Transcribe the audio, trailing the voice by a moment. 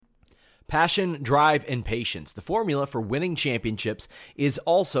Passion, drive, and patience, the formula for winning championships, is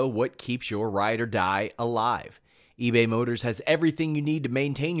also what keeps your ride or die alive. eBay Motors has everything you need to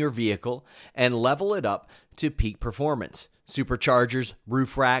maintain your vehicle and level it up to peak performance. Superchargers,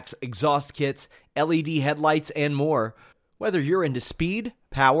 roof racks, exhaust kits, LED headlights, and more. Whether you're into speed,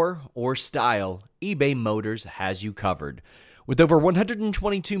 power, or style, eBay Motors has you covered. With over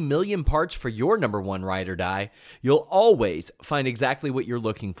 122 million parts for your number one ride or die, you'll always find exactly what you're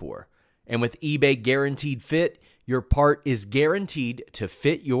looking for. And with eBay Guaranteed Fit, your part is guaranteed to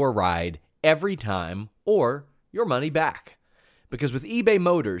fit your ride every time or your money back. Because with eBay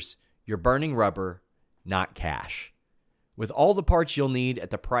Motors, you're burning rubber, not cash. With all the parts you'll need at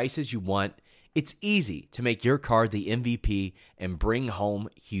the prices you want, it's easy to make your car the MVP and bring home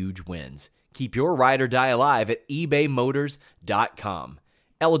huge wins. Keep your ride or die alive at ebaymotors.com.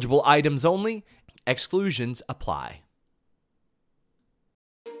 Eligible items only. Exclusions apply.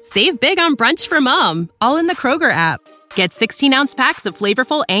 Save big on brunch for mom, all in the Kroger app. Get 16-ounce packs of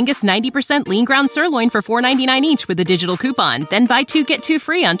flavorful Angus 90% lean ground sirloin for $4.99 each with a digital coupon. Then buy 2, get 2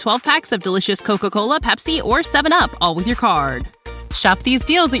 free on 12 packs of delicious Coca-Cola, Pepsi, or 7-Up, all with your card. Shop these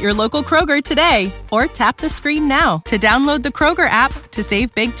deals at your local Kroger today, or tap the screen now to download the Kroger app to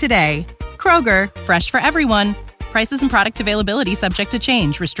save big today. Kroger, fresh for everyone. Prices and product availability subject to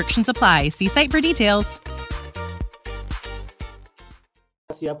change. Restrictions apply. See site for details.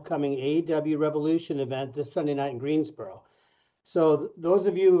 The upcoming AEW Revolution event this Sunday night in Greensboro. So those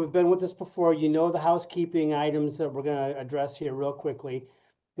of you who have been with us before, you know the housekeeping items that we're going to address here real quickly.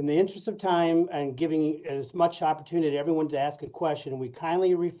 In the interest of time and giving as much opportunity to everyone to ask a question, we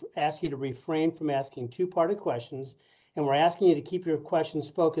kindly ask you to refrain from asking two-parted questions, and we're asking you to keep your questions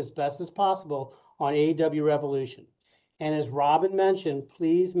focused best as possible on AEW Revolution. And as Robin mentioned,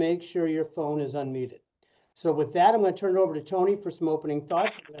 please make sure your phone is unmuted. So with that, I'm going to turn it over to Tony for some opening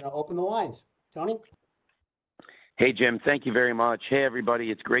thoughts. I'm going to open the lines. Tony? Hey, Jim. Thank you very much. Hey,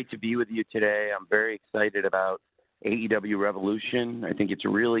 everybody. It's great to be with you today. I'm very excited about AEW Revolution. I think it's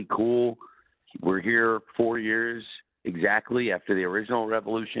really cool. We're here 4 years exactly after the original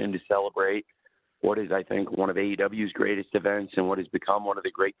Revolution to celebrate what is, I think, one of AEW's greatest events and what has become one of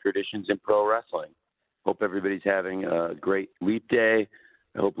the great traditions in pro wrestling. Hope everybody's having a great Leap Day.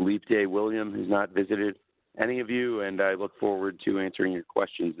 I hope Leap Day William has not visited any of you, and I look forward to answering your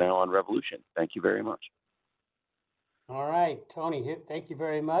questions now on Revolution. Thank you very much. All right, Tony, thank you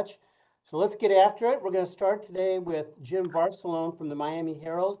very much. So let's get after it. We're going to start today with Jim Barcelone from the Miami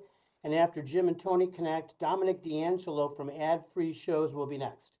Herald, and after Jim and Tony connect, Dominic D'Angelo from Ad Free Shows will be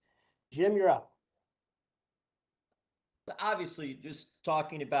next. Jim, you're up. Obviously, just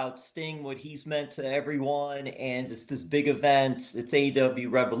talking about Sting, what he's meant to everyone, and just this big event. It's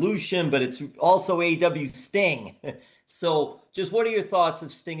AEW Revolution, but it's also AEW Sting. So just what are your thoughts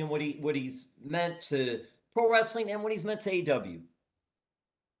of Sting and what he's meant to pro wrestling and what he's meant to AEW?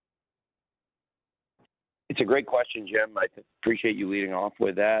 It's a great question, Jim. I appreciate you leading off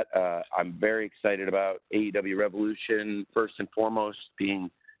with that. I'm very excited about AEW Revolution, first and foremost,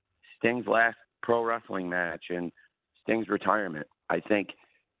 being Sting's last pro wrestling match and Sting's retirement. I think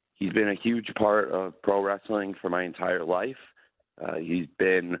he's been a huge part of pro wrestling for my entire life. He's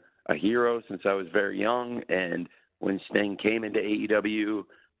been a hero since I was very young, and when Sting came into AEW,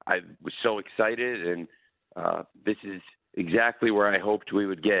 I was so excited, and this is exactly where I hoped we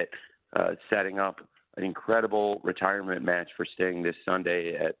would get, setting up an incredible retirement match for Sting this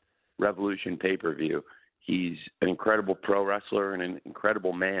Sunday at Revolution pay-per-view. He's an incredible pro wrestler and an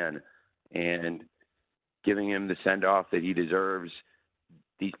incredible man, and giving him the send-off that he deserves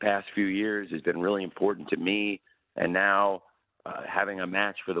these past few years has been really important to me. And now having a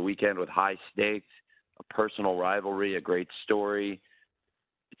match for the weekend with high stakes, a personal rivalry, a great story,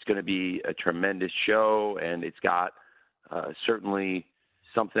 it's going to be a tremendous show, and it's got certainly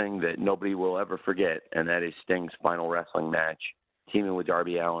something that nobody will ever forget, and that is Sting's final wrestling match, teaming with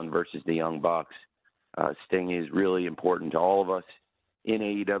Darby Allin versus the Young Bucks. Sting is really important to all of us in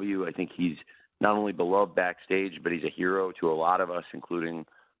AEW. I think he's not only beloved backstage, but he's a hero to a lot of us, including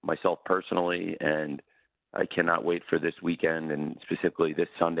myself personally. And I cannot wait for this weekend and specifically this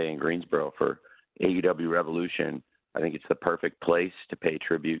Sunday in Greensboro for AEW Revolution. I think it's the perfect place to pay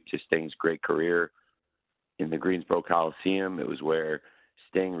tribute to Sting's great career in the Greensboro Coliseum. It was where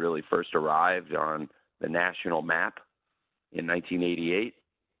Sting really first arrived on the national map in 1988.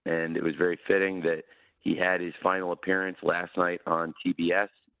 And it was very fitting that he had his final appearance last night on TBS.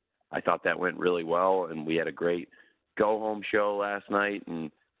 I thought that went really well, and we had a great go-home show last night,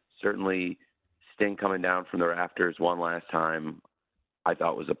 and certainly Sting coming down from the rafters one last time I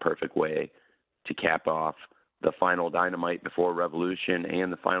thought was a perfect way to cap off the final Dynamite before Revolution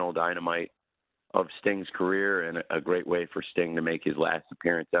and the final Dynamite of Sting's career, and a great way for Sting to make his last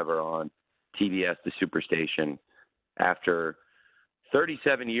appearance ever on TBS, the Superstation, after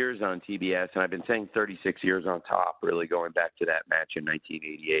 37 years on TBS, and I've been saying 36 years on top, really going back to that match in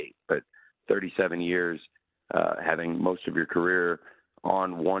 1988, but 37 years having most of your career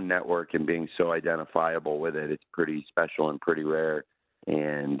on one network and being so identifiable with it, it's pretty special and pretty rare,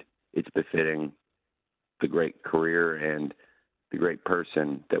 and it's befitting the great career and the great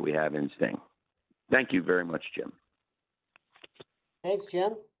person that we have in Sting. Thank you very much, Jim. Thanks,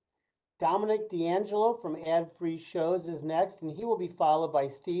 Jim. Dominic D'Angelo from Ad Free Shows is next, and he will be followed by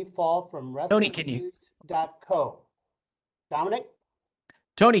Steve Fall from WrestlingNews.co. Dominic?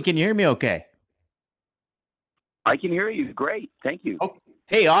 Tony, can you hear me okay? I can hear you. Great. Thank you. Oh,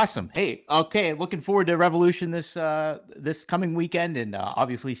 hey, awesome. Hey, okay. Looking forward to Revolution this coming weekend, and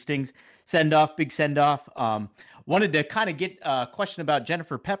obviously Sting's send-off, big send-off. Wanted to kind of get a question about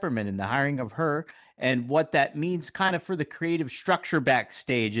Jennifer Pepperman and the hiring of her and what that means kind of for the creative structure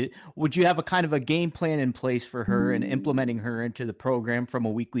backstage. Would you have a kind of a game plan in place for her and implementing her into the program from a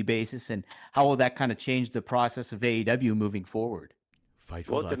weekly basis, and how will that kind of change the process of AEW moving forward?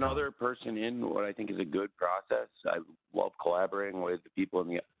 Well, it's another person in what I think is a good process. I love collaborating with the people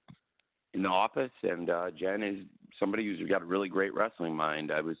in the office, and Jen is somebody who's got a really great wrestling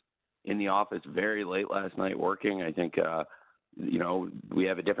mind. I was in the office very late last night working. I think we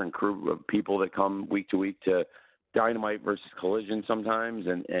have a different crew of people that come week to week to Dynamite versus Collision sometimes,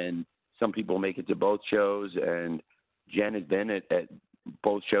 and some people make it to both shows, and Jen has been at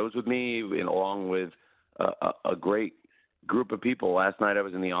both shows with me, and along with a great group of people. Last night I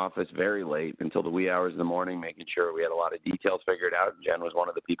was in the office very late until the wee hours of the morning, making sure we had a lot of details figured out. Jen was one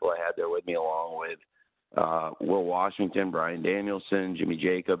of the people I had there with me, along with Will Washington, Brian Danielson, Jimmy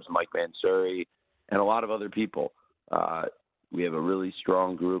Jacobs, Mike Mansuri, and a lot of other people. We have a really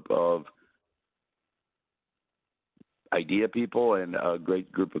strong group of idea people and a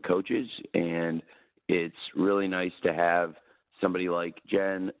great group of coaches, and it's really nice to have somebody like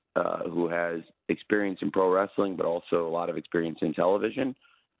Jen who has experience in pro wrestling, but also a lot of experience in television.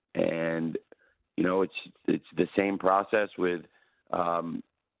 And, it's the same process with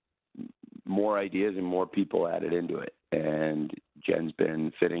more ideas and more people added into it. And Jen's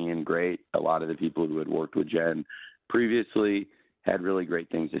been fitting in great. A lot of the people who had worked with Jen previously had really great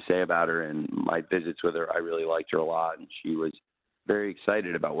things to say about her. And my visits with her, I really liked her a lot. And she was very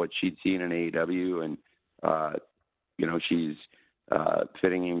excited about what she'd seen in AEW. And, she's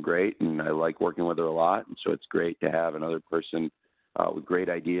fitting in great, and I like working with her a lot. And so it's great to have another person with great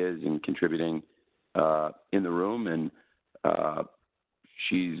ideas and contributing in the room. And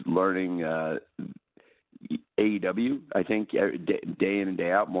she's learning AEW, I think, day in and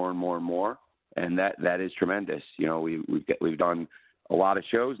day out, more and more and more. And that is tremendous. We've done a lot of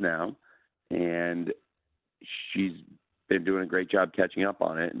shows now, and she's been doing a great job catching up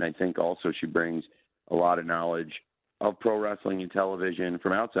on it. And I think also she brings a lot of knowledge of pro wrestling and television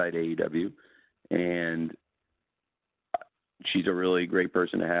from outside AEW. And she's a really great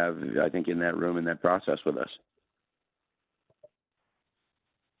person to have, I think, in that room, in that process with us.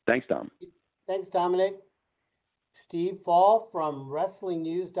 Thanks, Dom. Thanks, Dominic. Steve Fall from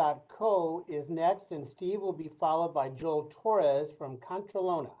WrestlingNews.co is next, and Steve will be followed by Joel Torres from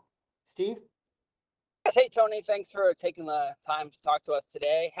Contralona. Steve? Yes, hey, Tony. Thanks for taking the time to talk to us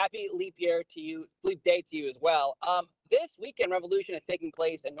today. Happy leap day to you as well. This weekend, Revolution is taking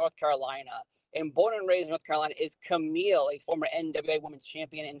place in North Carolina. And born and raised in North Carolina is Camille, a former NWA Women's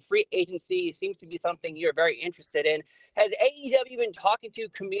Champion, and free agency seems to be something you're very interested in. Has AEW been talking to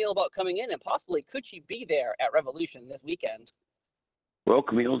Camille about coming in, and possibly could she be there at Revolution this weekend? Well,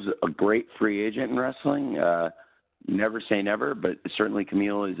 Camille's a great free agent in wrestling. Never say never, but certainly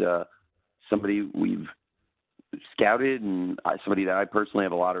Camille is somebody we've scouted, and somebody that I personally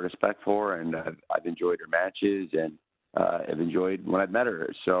have a lot of respect for, and I've enjoyed her matches, and have enjoyed when I've met her.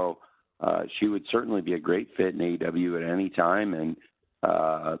 So she would certainly be a great fit in AEW at any time, and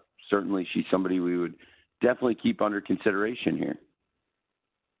certainly she's somebody we would definitely keep under consideration here.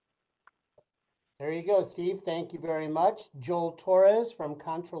 There you go, Steve. Thank you very much. Joel Torres from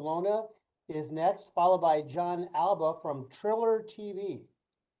Contralona is next, followed by John Alba from Triller TV.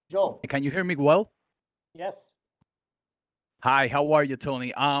 Joel. Can you hear me well? Yes. Hi, how are you,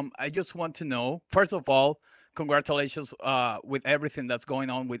 Tony? I just want to know, first of all, congratulations with everything that's going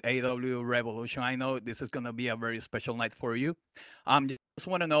on with AEW Revolution. I know this is going to be a very special night for you. Just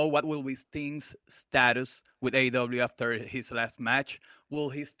want to know, what will be Sting's status with AEW after his last match? Will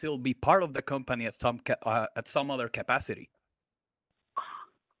he still be part of the company at some other capacity?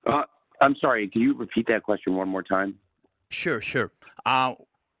 I'm sorry, can you repeat that question one more time? Sure, sure.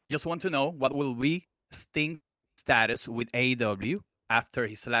 Just want to know what will be Sting's status with AEW after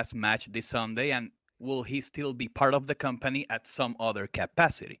his last match this Sunday, and will he still be part of the company at some other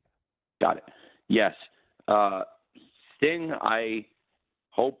capacity? Got it. Yes. Sting, I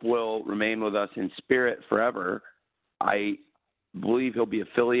hope, will remain with us in spirit forever. I believe he'll be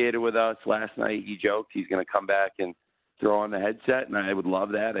affiliated with us. Last night he joked he's going to come back and throw on the headset, and I would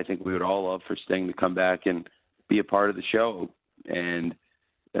love that. I think we would all love for Sting to come back and be a part of the show, and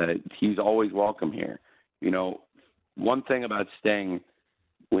he's always welcome here. You know, one thing about Sting,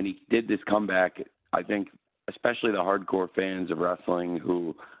 when he did this comeback, I think especially the hardcore fans of wrestling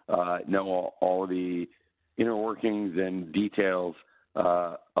who know all the inner workings and details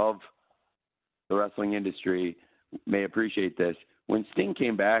of the wrestling industry may appreciate this. When Sting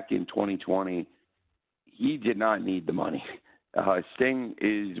came back in 2020, he did not need the money. Sting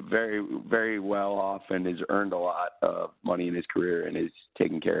is very, very well off and has earned a lot of money in his career and is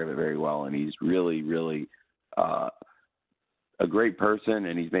taking care of it very well. And he's really, really a great person,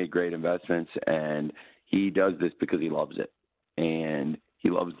 and he's made great investments, and he does this because he loves it. And he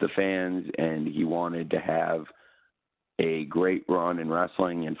loves the fans, and he wanted to have a great run in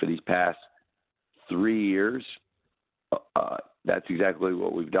wrestling. And for these past 3 years, that's exactly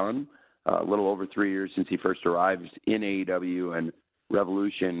what we've done. A little over 3 years since he first arrived in AEW, and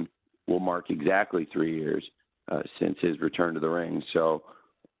Revolution will mark exactly 3 years since his return to the ring. So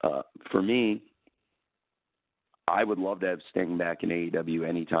for me, I would love to have Sting back in AEW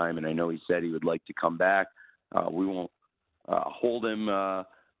anytime, and I know he said he would like to come back. We won't hold him or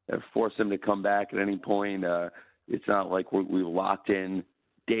force him to come back at any point. It's not like we've locked in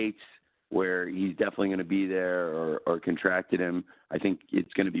dates where he's definitely going to be there or contracted him. I think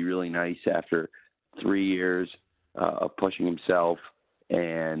it's going to be really nice after 3 years of pushing himself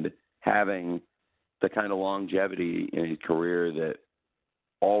and having the kind of longevity in his career that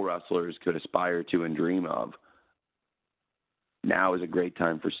all wrestlers could aspire to and dream of. Now is a great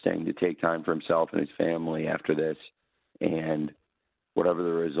time for Sting to take time for himself and his family after this. And whatever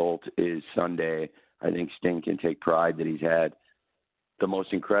the result is Sunday, I think Sting can take pride that he's had the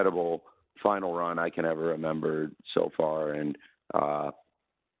most incredible final run I can ever remember so far. And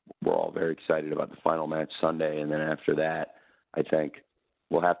we're all very excited about the final match Sunday. And then after that, I think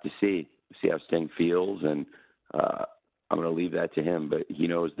we'll have to see how Sting feels. And I'm going to leave that to him, but he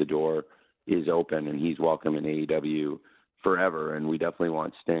knows the door is open and he's welcome in AEW forever. And we definitely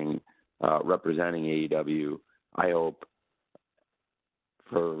want Sting representing AEW, I hope,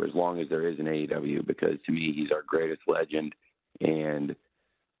 for as long as there is an AEW, because to me, he's our greatest legend, and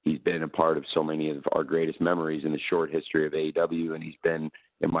he's been a part of so many of our greatest memories in the short history of AEW, and he's been,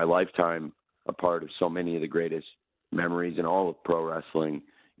 in my lifetime, a part of so many of the greatest memories in all of pro wrestling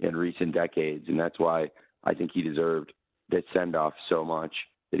in recent decades, and that's why I think he deserved that send-off so much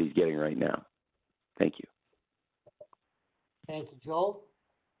that he's getting right now. Thank you. Thank you, Joel.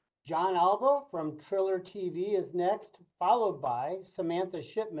 John Alba from Triller TV is next, followed by Samantha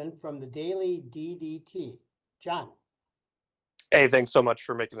Shipman from the Daily DDT. John. Hey, thanks so much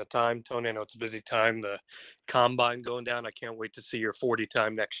for making the time, Tony. I know it's a busy time, the combine going down. I can't wait to see your 40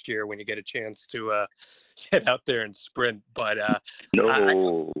 time next year when you get a chance to get out there and sprint. But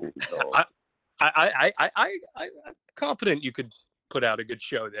I'm confident you could put out a good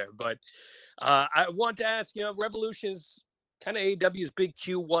show there. But I want to ask, Revolution's kind of AEW's big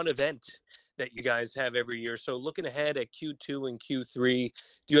Q1 event that you guys have every year. So looking ahead at Q2 and Q3,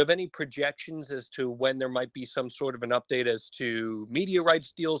 do you have any projections as to when there might be some sort of an update as to media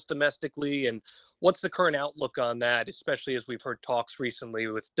rights deals domestically? And what's the current outlook on that, especially as we've heard talks recently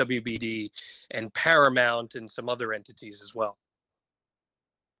with WBD and Paramount and some other entities as well?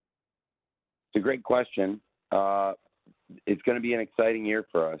 It's a great question. It's going to be an exciting year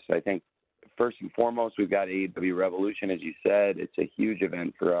for us. I think first and foremost, we've got AEW Revolution, as you said. It's a huge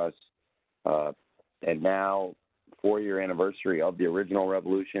event for us. And now, 4-year anniversary of the original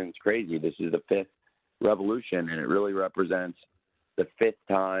Revolution. It's crazy. This is the 5th Revolution, and it really represents the 5th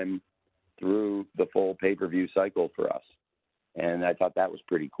time through the full pay-per-view cycle for us. And I thought that was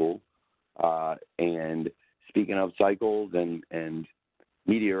pretty cool. And speaking of cycles and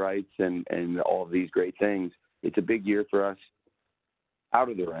media rights and all of these great things, it's a big year for us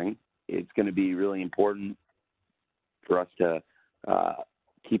out of the ring. It's going to be really important for us to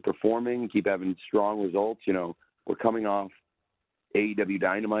keep performing, keep having strong results. We're coming off AEW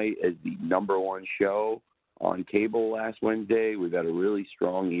Dynamite as the #1 show on cable last Wednesday. We've had a really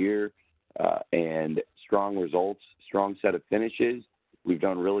strong year and strong results, strong set of finishes. We've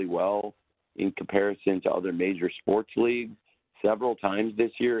done really well in comparison to other major sports leagues. several times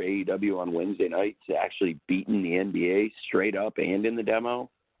this year, AEW on Wednesday nights actually beaten the NBA straight up and in the demo.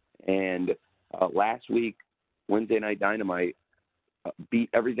 And last week, Wednesday Night Dynamite beat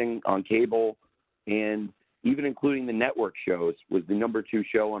everything on cable, and even including the network shows, was the number 2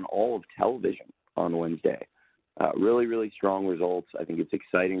 show on all of television on Wednesday. Really, really strong results. I think it's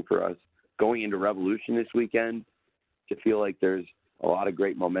exciting for us going into Revolution this weekend to feel like there's a lot of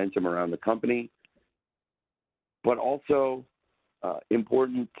great momentum around the company, but also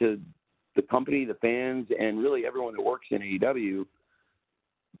important to the company, the fans, and really everyone that works in AEW.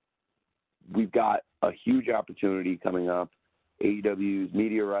 We've got a huge opportunity coming up. AEW's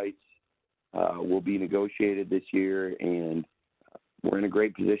media rights will be negotiated this year, and we're in a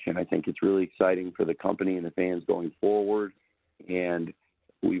great position. I think it's really exciting for the company and the fans going forward, and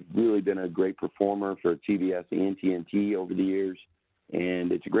we've really been a great performer for TBS and TNT over the years,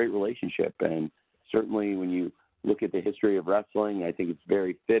 and it's a great relationship. And certainly when you look at the history of wrestling, I think it's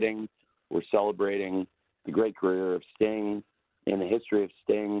very fitting. We're celebrating the great career of Sting and the history of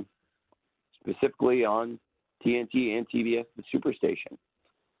Sting, specifically on TNT and TBS, the Superstation.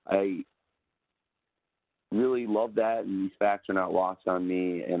 I really love that, and these facts are not lost on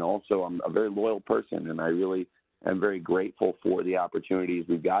me. And also, I'm a very loyal person, and I really am very grateful for the opportunities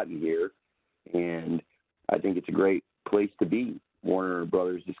we've gotten here. And I think it's a great place to be, Warner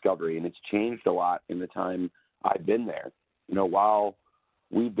Brothers Discovery, and it's changed a lot in the time I've been there. You know, while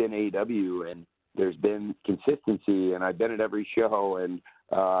we've been AEW and there's been consistency, and I've been at every show, and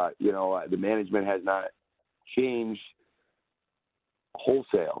the management has not changed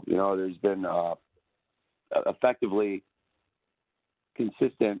wholesale. You know, there's been effectively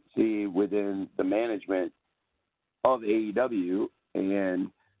consistency within the management of AEW, and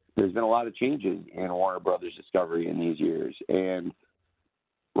there's been a lot of changes in Warner Brothers Discovery in these years. And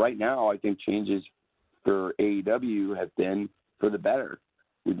right now, I think changes for AEW have been for the better.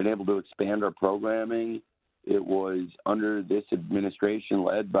 We've been able to expand our programming. It was under this administration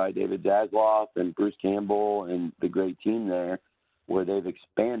led by David Zasloff and Bruce Campbell and the great team there where they've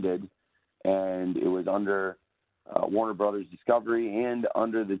expanded. And it was under Warner Brothers Discovery and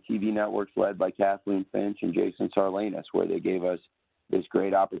under the TV networks led by Kathleen Finch and Jason Sarlanis, where they gave us this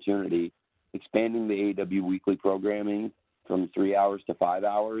great opportunity, expanding the AEW weekly programming from 3 hours to 5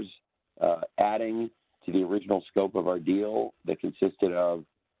 hours, adding to the original scope of our deal that consisted of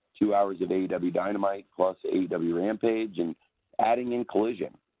 2 hours of AEW Dynamite plus AEW Rampage, and adding in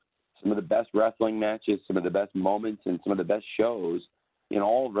Collision. Some of the best wrestling matches, some of the best moments, and some of the best shows in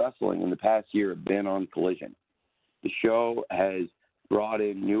all of wrestling in the past year have been on Collision. The show has brought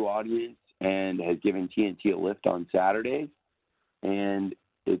in new audience and has given TNT a lift on Saturdays, and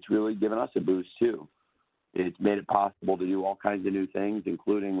it's really given us a boost too. It's made it possible to do all kinds of new things,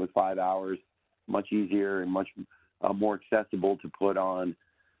 including with 5 hours, much easier and much more accessible to put on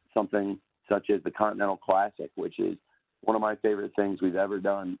something such as the Continental Classic, which is one of my favorite things we've ever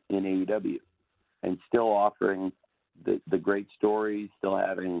done in AEW, and still offering the great stories, still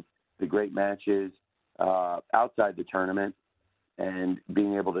having the great matches outside the tournament, and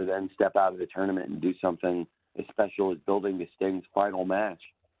being able to then step out of the tournament and do something as special as building the Sting's final match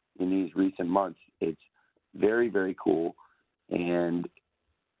in these recent months. It's very, very cool, and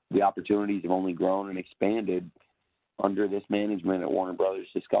the opportunities have only grown and expanded under this management at Warner Brothers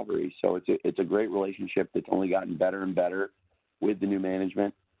Discovery. So it's a great relationship that's only gotten better and better with the new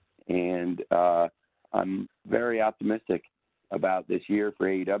management, and I'm very optimistic about this year for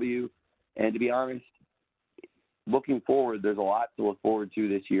AEW. And to be honest, looking forward, there's a lot to look forward to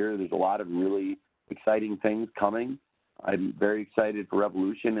this year. There's a lot of really exciting things coming. I'm very excited for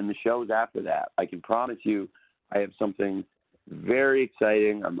Revolution and the shows after that. I can promise you I have something very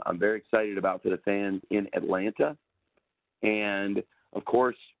exciting I'm very excited about for the fans in Atlanta. And, of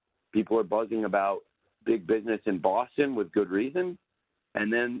course, people are buzzing about big business in Boston with good reason.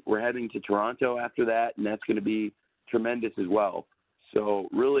 And then we're heading to Toronto after that, and that's going to be tremendous as well. So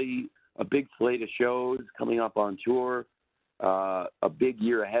really a big slate of shows coming up on tour, a big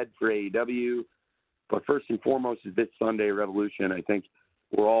year ahead for AEW. But first and foremost is this Sunday, Revolution. I think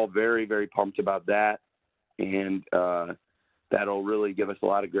we're all very, very pumped about that. And that'll really give us a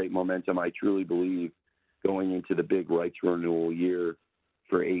lot of great momentum, I truly believe, going into the big rights renewal year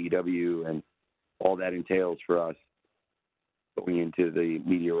for AEW and all that entails for us going into the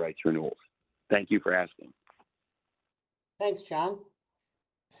media rights renewals. Thank you for asking. Thanks, John.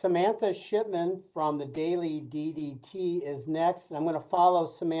 Samantha Shipman from the Daily DDT is next, and I'm going to follow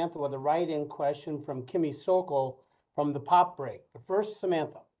Samantha with a write-in question from Kimmy Sokol from the Pop Break. But first,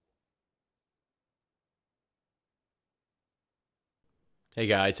 Samantha. Hey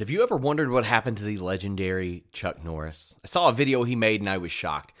guys, have you ever wondered what happened to the legendary Chuck Norris? I saw a video he made and I was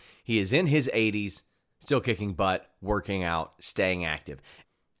shocked. He is in his 80s, still kicking butt, working out, staying active.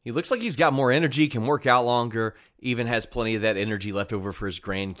 He looks like he's got more energy, can work out longer, even has plenty of that energy left over for his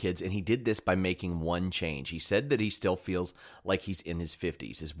grandkids, and he did this by making one change. He said that he still feels like he's in his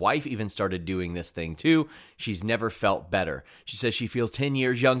 50s. His wife even started doing this thing too. She's never felt better. She says she feels 10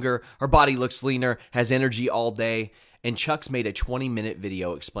 years younger, her body looks leaner, has energy all day. And Chuck's made a 20-minute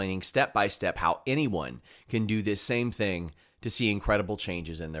video explaining step by step how anyone can do this same thing to see incredible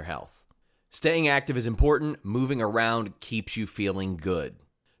changes in their health. Staying active is important. Moving around keeps you feeling good.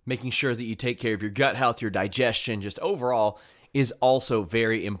 Making sure that you take care of your gut health, your digestion, just overall is also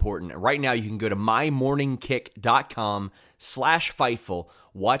very important. Right now, you can go to mymorningkick.com/Fightful.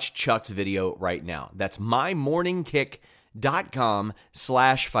 Watch Chuck's video right now. That's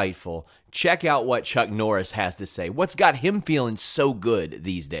mymorningkick.com/Fightful. Check out what Chuck Norris has to say. What's got him feeling so good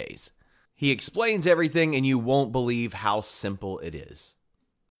these days? He explains everything, and you won't believe how simple it is.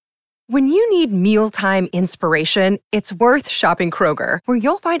 When you need mealtime inspiration, it's worth shopping Kroger, where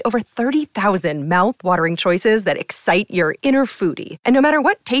you'll find over 30,000 mouth-watering choices that excite your inner foodie. And no matter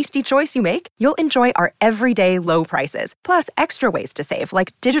what tasty choice you make, you'll enjoy our everyday low prices, plus extra ways to save,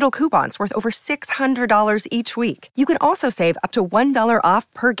 like digital coupons worth over $600 each week. You can also save up to $1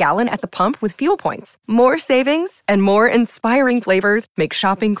 off per gallon at the pump with fuel points. More savings and more inspiring flavors make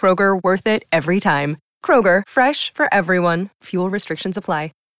shopping Kroger worth it every time. Kroger, fresh for everyone. Fuel restrictions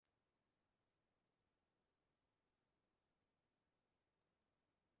apply.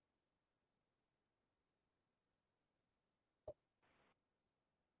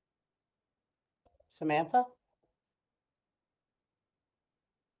 Samantha?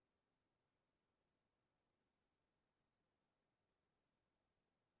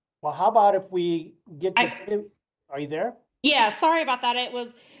 Well, how about if we get to... Are you there? Yeah, sorry about that. It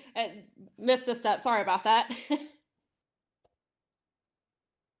was missed a step. Sorry about that.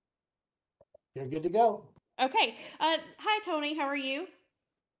 You're good to go. Okay. Hi, Tony. How are you?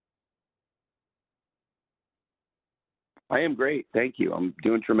 I am great. Thank you. I'm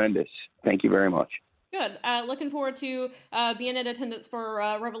doing tremendous. Thank you very much. Good. Looking forward to being in attendance for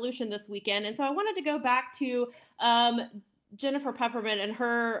Revolution this weekend. And so I wanted to go back to Jennifer Pepperman and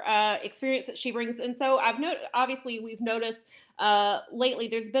her experience that she brings. And so obviously we've noticed lately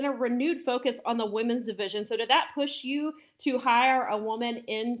there's been a renewed focus on the women's division. So did that push you to hire a woman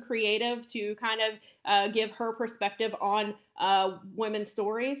in creative to kind of give her perspective on women's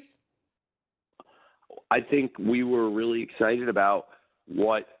stories? I think we were really excited about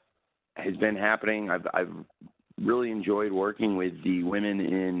what has been happening. I've really enjoyed working with the women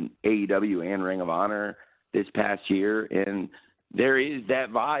in AEW and Ring of Honor this past year, and there is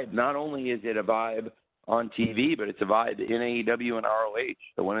that vibe. Not only is it a vibe on TV, but it's a vibe in AEW and ROH.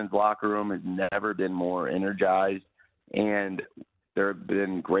 The women's locker room has never been more energized, and there have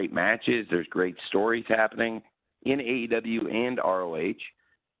been great matches. There's great stories happening in AEW and ROH,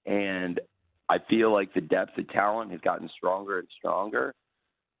 and I feel like the depth of talent has gotten stronger and stronger.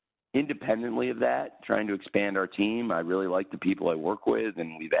 Independently of that, trying to expand our team, I really like the people I work with,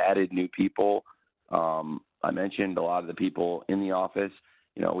 and we've added new people. I mentioned a lot of the people in the office.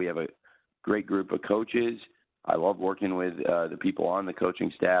 You know, we have a great group of coaches. I love working with the people on the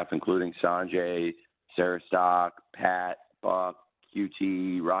coaching staff, including Sanjay, Sarah Stock, Pat, Buck,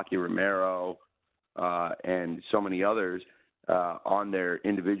 QT, Rocky Romero, and so many others on their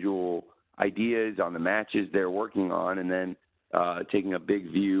individual ideas on the matches they're working on, and then taking a big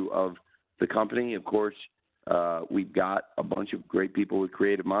view of the company. Of course, we've got a bunch of great people with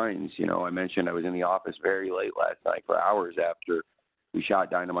creative minds. You know, I mentioned I was in the office very late last night for hours after we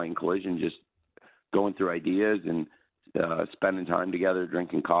shot Dynamite and Collision, just going through ideas and spending time together,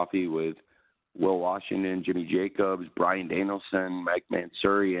 drinking coffee with Will Washington, Jimmy Jacobs, Brian Danielson, Mike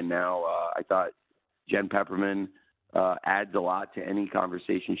Mansuri, and now I thought Jen Pepperman adds a lot to any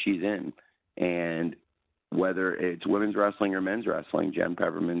conversation she's in. And whether it's women's wrestling or men's wrestling, Jen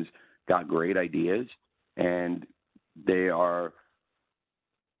Pepperman's got great ideas, and they're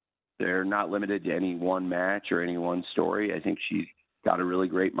not limited to any one match or any one story. I think she's got a really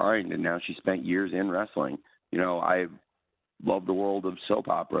great mind, and now she spent years in wrestling. You know, I love the world of soap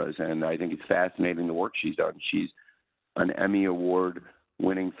operas, and I think it's fascinating the work she's done. She's an Emmy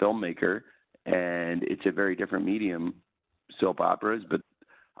Award-winning filmmaker, and it's a very different medium, soap operas, but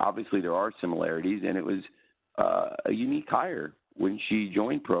obviously there are similarities, and it was a unique hire when she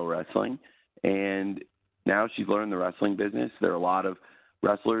joined pro wrestling, and now she's learned the wrestling business. There are a lot of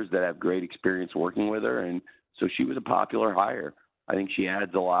wrestlers that have great experience working with her, and so she was a popular hire. I think she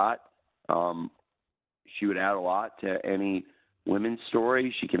adds a lot. She would add a lot to any women's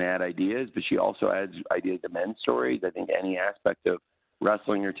story, she can add ideas, but she also adds ideas to men's stories. I think any aspect of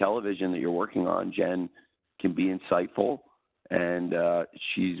wrestling or television that you're working on, Jen can be insightful, and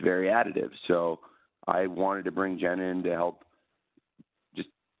she's very additive. So I wanted to bring Jen in to help just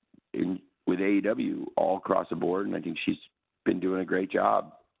with AEW all across the board, and I think she's been doing a great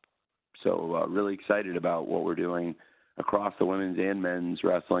job. So really excited about what we're doing across the women's and men's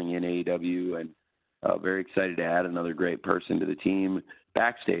wrestling in AEW, and very excited to add another great person to the team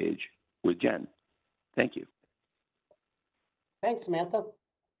backstage with Jen. Thank you. Thanks, Samantha.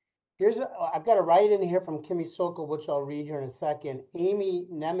 I've got a write in here from Kimmy Sokol, which I'll read here in a second. Amy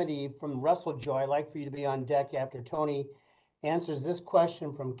Nemedy from WrestleJoy, I'd like for you to be on deck after Tony answers this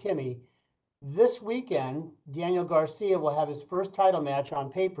question from Kimmy. This weekend, Daniel Garcia will have his first title match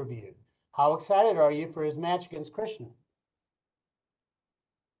on pay-per-view. How excited are you for his match against Christian?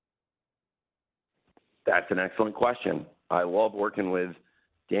 That's an excellent question. I love working with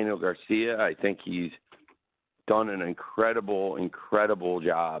Daniel Garcia. I think he's done an incredible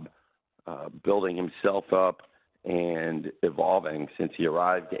job building himself up and evolving since he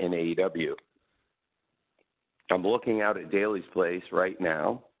arrived in AEW. I'm looking out at Daly's place right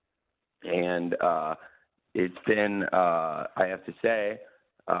now, and it's been, I have to say,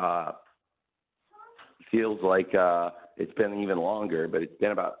 feels like it's been even longer, but it's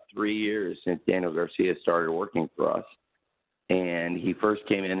been about 3 years since Daniel Garcia started working for us. And he first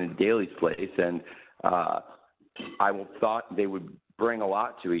came in Daly's place, and I thought they would bring a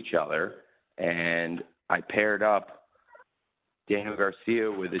lot to each other. And I paired up Daniel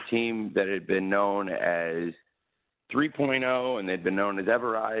Garcia with a team that had been known as 3.0, and they'd been known as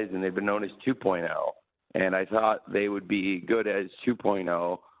Everrise, and they'd been known as 2.0. And I thought they would be good as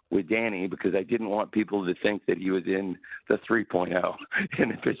 2.0 with Danny, because I didn't want people to think that he was in the 3.0.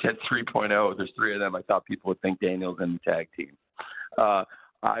 And if it said 3.0, there's three of them, I thought people would think Daniel's in the tag team.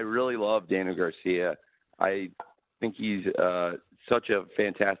 I really love Daniel Garcia. I think he's such a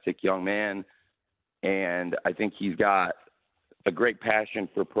fantastic young man, and I think he's got a great passion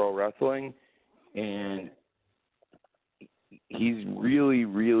for pro wrestling, and he's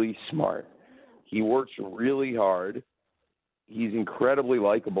really smart. He works really hard. He's incredibly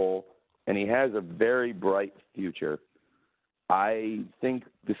likable, and he has a very bright future. I think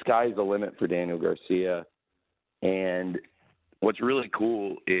the sky's the limit for Daniel Garcia, and what's really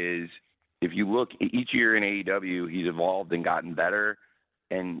cool is if you look each year in AEW, he's evolved and gotten better.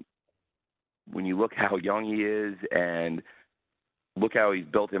 And when you look how young he is and look how he's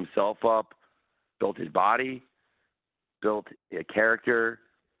built himself up, built his body, built a character,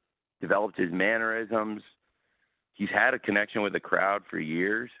 developed his mannerisms, he's had a connection with the crowd for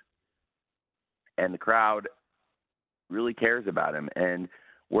years. And the crowd really cares about him. And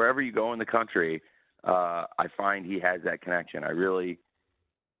wherever you go in the country, I find he has that connection. I really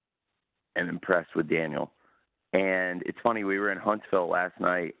am impressed with Daniel. And it's funny, we were in Huntsville last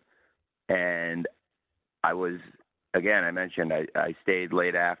night, and I mentioned I stayed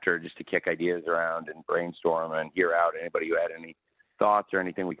late after just to kick ideas around and brainstorm and hear out anybody who had any thoughts or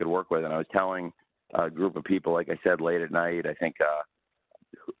anything we could work with. And I was telling a group of people, like I said, late at night, I think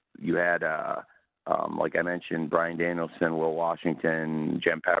you had, like I mentioned, Brian Danielson, Will Washington,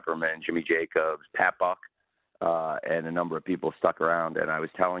 Jen Pepperman, Jimmy Jacobs, Pat Buck, and a number of people stuck around. And I was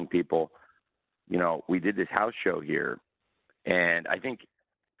telling people, we did this house show here, and I think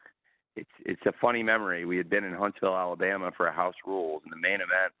it's a funny memory. We had been in Huntsville, Alabama for a House Rules, and the main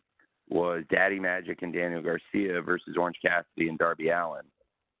event was Daddy Magic and Daniel Garcia versus Orange Cassidy and Darby Allin.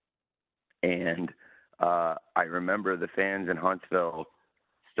 And I remember the fans in Huntsville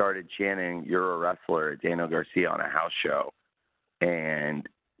started chanting, "You're a wrestler," at Daniel Garcia on a house show. And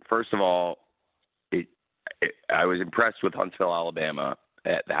first of all, I was impressed with Huntsville, Alabama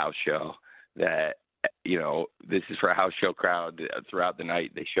at the house show that, this is for a house show crowd. Throughout the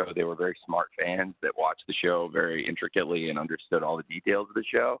night, they were very smart fans that watched the show very intricately and understood all the details of the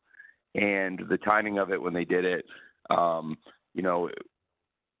show. And the timing of it when they did it,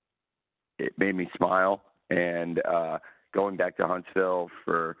 it made me smile. And going back to Huntsville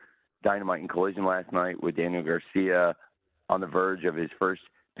for Dynamite and Collision last night with Daniel Garcia on the verge of his first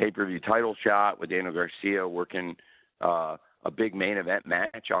pay-per-view title shot, with Daniel Garcia working a big main event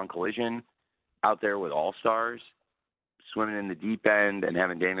match on Collision out there with all-stars, swimming in the deep end, and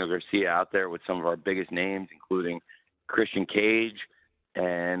having Daniel Garcia out there with some of our biggest names, including Christian Cage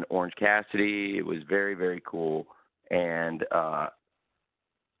and Orange Cassidy. It was very, very cool. And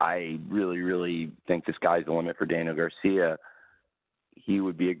I really think the sky's the limit for Daniel Garcia. He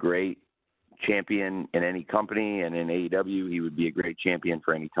would be a great champion in any company, and in AEW, he would be a great champion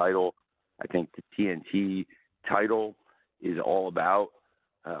for any title. I think the TNT title is all about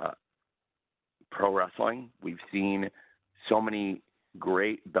pro wrestling. We've seen so many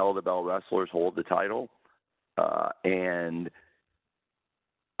great bell-to-bell wrestlers hold the title, and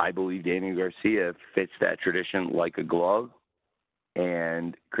I believe Daniel Garcia fits that tradition like a glove.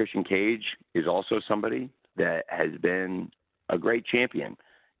 And Christian Cage is also somebody that has been a great champion.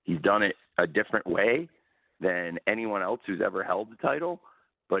 He's done it a different way than anyone else who's ever held the title,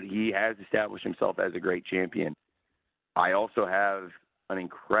 but he has established himself as a great champion. I also have an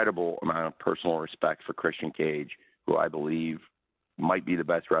incredible amount of personal respect for Christian Cage, who I believe might be the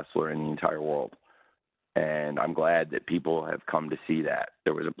best wrestler in the entire world. And I'm glad that people have come to see that.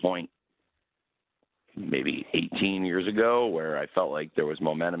 There was a point maybe 18 years ago where I felt like there was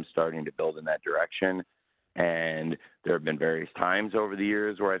momentum starting to build in that direction. And there have been various times over the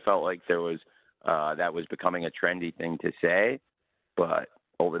years where I felt like there was that was becoming a trendy thing to say. But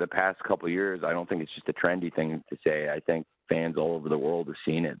over the past couple of years, I don't think it's just a trendy thing to say. I think fans all over the world have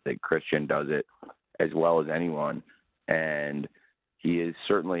seen it, that Christian does it as well as anyone. And he is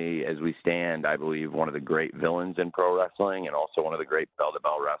certainly, as we stand, I believe, one of the great villains in pro wrestling and also one of the great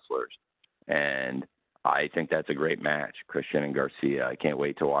bell-to-bell wrestlers. And I think that's a great match, Christian and Garcia. I can't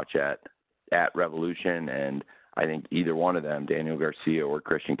wait to watch at Revolution. And I think either one of them, Daniel Garcia or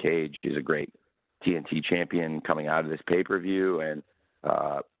Christian Cage, is a great TNT champion coming out of this pay-per-view. And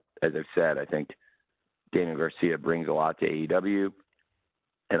as I've said, I think Daniel Garcia brings a lot to AEW,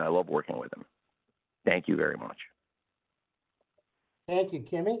 and I love working with him. Thank you very much. Thank you,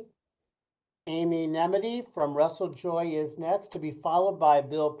 Kimmy. Amy Nemedy from WrestleJoy is next, to be followed by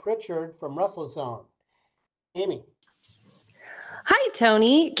Bill Pritchard from WrestleZone. Amy. Hi,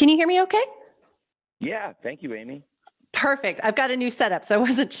 Tony. Can you hear me okay? Yeah, thank you, Amy. Perfect. I've got a new setup, so I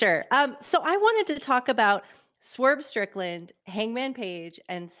wasn't sure. So I wanted to talk about Swerve Strickland, Hangman Page,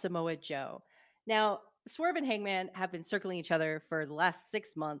 and Samoa Joe. Now, Swerve and Hangman have been circling each other for the last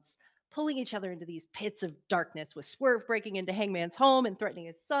 6 months, pulling each other into these pits of darkness, with Swerve breaking into Hangman's home and threatening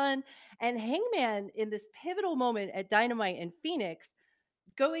his son, and Hangman in this pivotal moment at Dynamite in Phoenix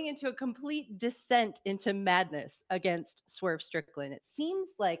going into a complete descent into madness against Swerve Strickland. It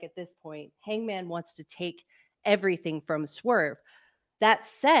seems like at this point, Hangman wants to take everything from Swerve. That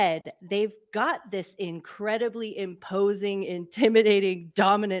said, they've got this incredibly imposing, intimidating,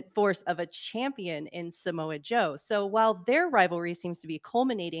 dominant force of a champion in Samoa Joe. So while their rivalry seems to be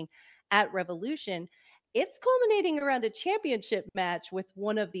culminating at Revolution, it's culminating around a championship match with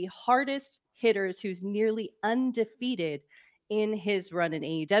one of the hardest hitters who's nearly undefeated in his run in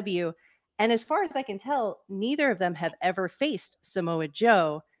AEW. And as far as I can tell, neither of them have ever faced Samoa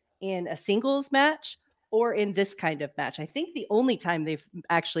Joe in a singles match or in this kind of match. I think the only time they've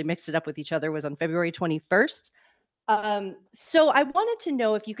actually mixed it up with each other was on February 21st. So I wanted to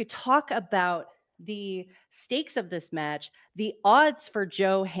know if you could talk about the stakes of this match, the odds for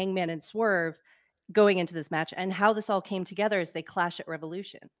Joe, Hangman, and Swerve going into this match, and how this all came together as they clash at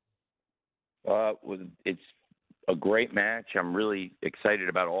Revolution. It's a great match. I'm really excited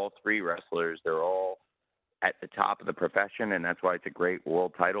about all three wrestlers. They're all at the top of the profession, and that's why it's a great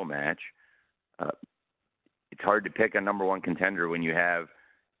world title match. It's hard to pick a number one contender when you have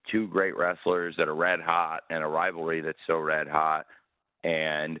two great wrestlers that are red hot and a rivalry that's so red hot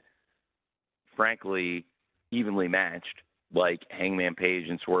and, frankly, evenly matched, like Hangman Page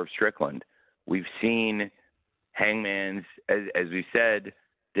and Swerve Strickland. We've seen Hangman's, as we said,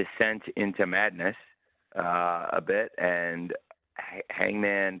 descent into madness a bit, and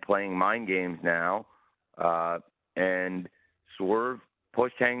Hangman playing mind games now, and Swerve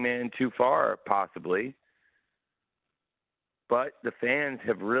pushed Hangman too far, possibly. But the fans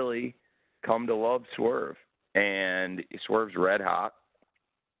have really come to love Swerve, and Swerve's red hot.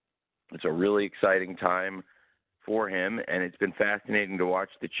 It's a really exciting time for him, and it's been fascinating to watch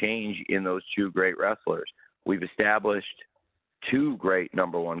the change in those two great wrestlers. We've established two great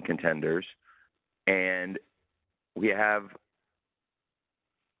number one contenders, and we have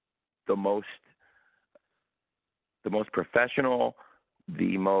the most professional,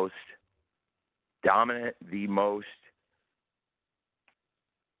 the most dominant, the most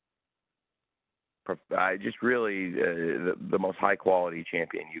just really the most high quality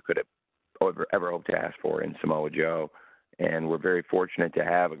champion you could have ever hoped to ask for in Samoa Joe. And we're very fortunate to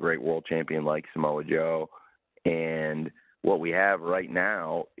have a great world champion like Samoa Joe. And what we have right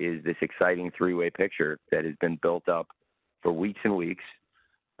now is this exciting three-way picture that has been built up for weeks and weeks.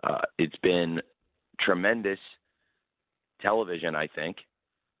 It's been tremendous television, I think,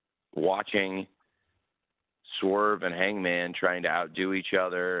 watching Swerve and Hangman trying to outdo each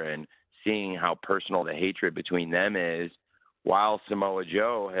other and seeing how personal the hatred between them is, while Samoa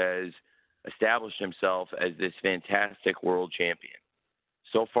Joe has established himself as this fantastic world champion.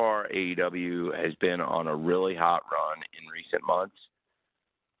 So far, AEW has been on a really hot run in recent months.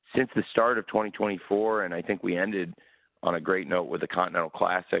 Since the start of 2024, and I think we ended on a great note with the Continental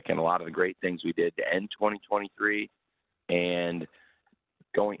Classic and a lot of the great things we did to end 2023, and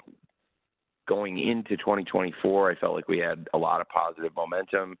going into 2024, I felt like we had a lot of positive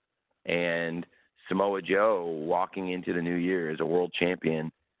momentum, and Samoa Joe walking into the new year as a world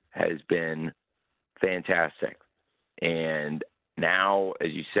champion has been fantastic. And now,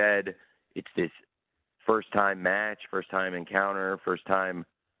 as you said, it's this first-time match, first-time encounter, first-time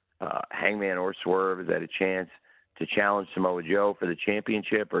Hangman or Swerve has had a chance to challenge Samoa Joe for the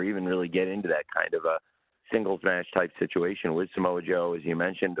championship, or even really get into that kind of a singles match type situation with Samoa Joe. As you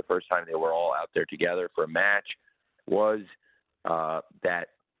mentioned, the first time they were all out there together for a match was that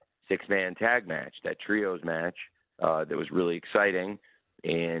six-man tag match, that trios match that was really exciting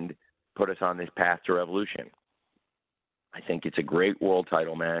and put us on this path to Revolution. I think it's a great world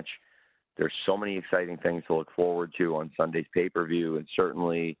title match. There's so many exciting things to look forward to on Sunday's pay-per-view, and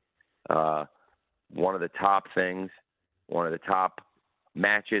certainly one of the top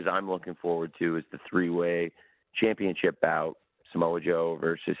matches I'm looking forward to is the three-way championship bout, Samoa Joe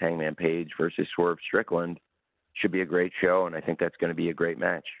versus Hangman Page versus Swerve Strickland. Should be a great show, and I think that's going to be a great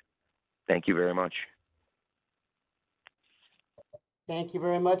match. Thank you very much. Thank you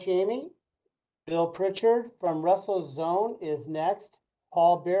very much, Amy. Bill Pritchard from Russell's Zone is next.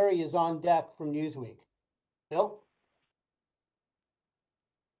 Paul Berry is on deck from Newsweek. Bill?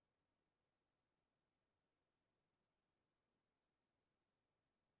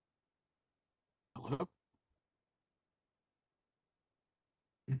 Hello?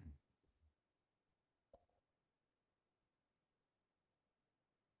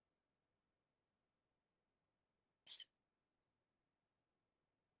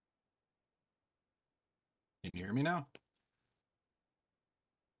 Can you hear me now?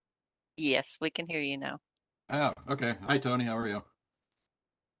 Yes, we can hear you now. Oh, okay. Hi, Tony. How are you?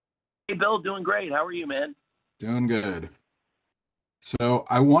 Hey, Bill, doing great. How are you, man? Doing good. So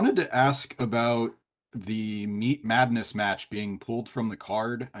I wanted to ask about the Meat Madness match being pulled from the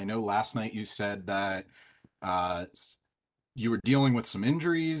card. I know last night you said that you were dealing with some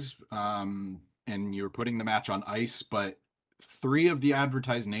injuries and you were putting the match on ice, but 3 of the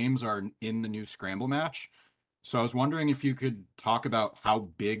advertised names are in the new Scramble match. So I was wondering if you could talk about how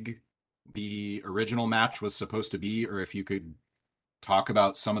big the original match was supposed to be, or if you could talk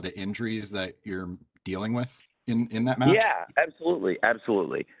about some of the injuries that you're dealing with in that match. Yeah, absolutely.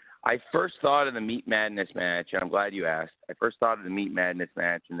 I first thought of the Meat Madness match, and I'm glad you asked. I first thought of the Meat Madness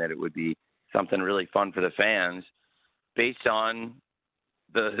match and that it would be something really fun for the fans based on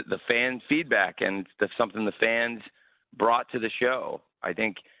the fan feedback and something the fans brought to the show. I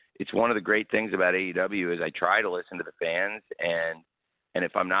think it's one of the great things about AEW is I try to listen to the fans, and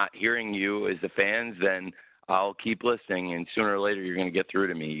if I'm not hearing you as the fans, then I'll keep listening, and sooner or later you're going to get through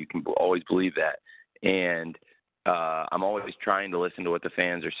to me. You can always believe that. And I'm always trying to listen to what the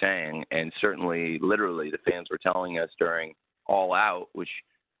fans are saying, and certainly, literally, the fans were telling us during All Out, which,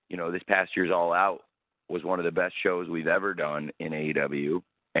 this past year's All Out was one of the best shows we've ever done in AEW,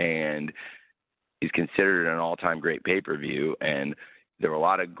 and is considered an all-time great pay-per-view. And there were a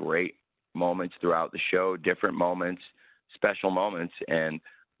lot of great moments throughout the show, different moments, special moments. And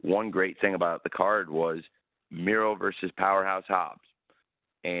one great thing about the card was Miro versus Powerhouse Hobbs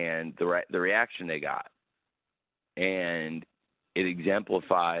and the reaction they got. And it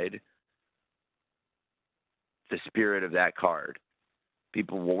exemplified the spirit of that card.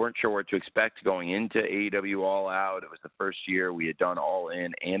 People weren't sure what to expect going into AEW All Out. It was the first year we had done All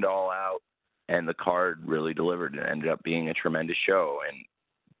In and All Out, and the card really delivered and ended up being a tremendous show. And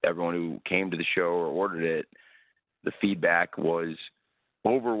everyone who came to the show or ordered it, the feedback was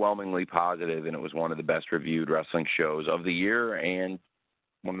overwhelmingly positive, and it was one of the best reviewed wrestling shows of the year and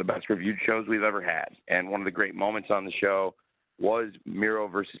one of the best reviewed shows we've ever had. And one of the great moments on the show was Miro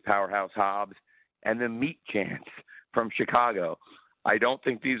versus Powerhouse Hobbs and the meat chants from Chicago. I don't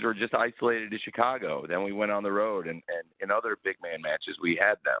think these were just isolated to Chicago. Then we went on the road, and in other big man matches, we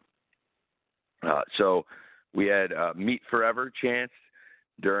had them. So we had Meat Forever chants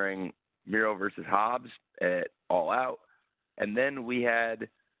during Miro versus Hobbs at All Out. And then we had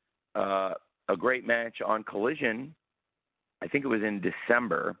a great match on Collision. I think it was in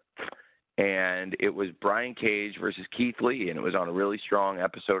December, and it was Brian Cage versus Keith Lee, and it was on a really strong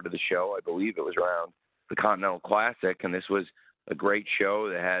episode of the show. I believe it was around the Continental Classic, and this was a great show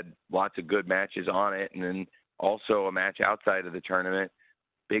that had lots of good matches on it, and then also a match outside of the tournament,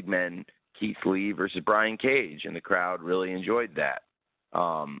 big men, Keith Lee versus Brian Cage, and the crowd really enjoyed that.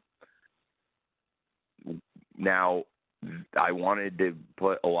 Now, I wanted to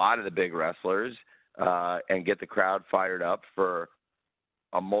put a lot of the big wrestlers and get the crowd fired up for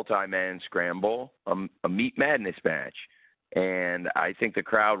a multi-man scramble, a Meat Madness match. And I think the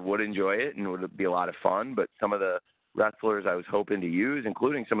crowd would enjoy it and it would be a lot of fun. But some of the wrestlers I was hoping to use,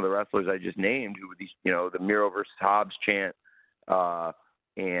 including some of the wrestlers I just named, who would be, the Miro versus Hobbs chant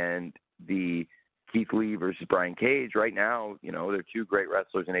and the Keith Lee versus Brian Cage. Right now, they're two great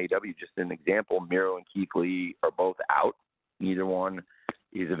wrestlers in AEW. Just an example, Miro and Keith Lee are both out. Neither one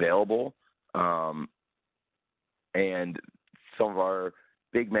is available. And some of our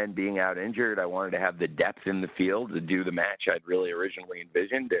big men being out injured, I wanted to have the depth in the field to do the match I'd really originally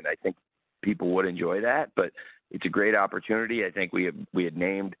envisioned, and I think people would enjoy that. But it's a great opportunity. I think we had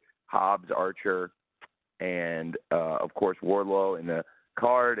named Hobbs, Archer, and of course Wardlow in the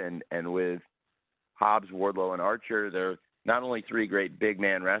card, and with Hobbs, Wardlow, and Archer, they're not only three great big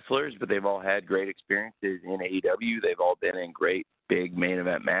man wrestlers, but they've all had great experiences in AEW. They've all been in great big main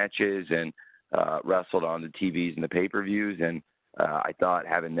event matches and wrestled on the TVs and the pay-per-views, and I thought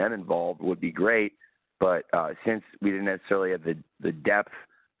having them involved would be great. But since we didn't necessarily have the depth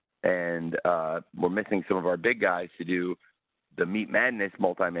and we're missing some of our big guys to do the Meat Madness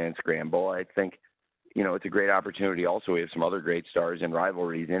multi-man scramble, I think, it's a great opportunity. Also, we have some other great stars and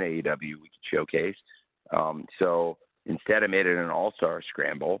rivalries in AEW we could showcase. So instead, I made it an all-star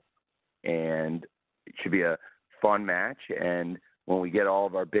scramble, and it should be a fun match. And when we get all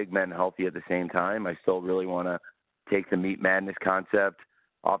of our big men healthy at the same time, I still really want to take the Meat Madness concept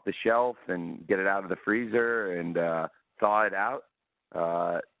off the shelf and get it out of the freezer and thaw it out.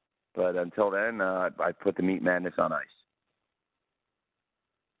 But until then, I put the Meat Madness on ice.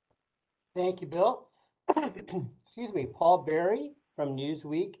 Thank you, Bill. Excuse me. Paul Berry from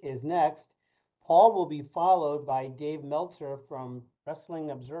Newsweek is next. Paul will be followed by Dave Meltzer from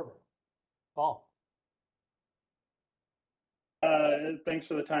Wrestling Observer. Paul. Thanks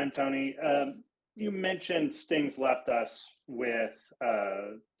for the time, Tony. You mentioned Sting's left us with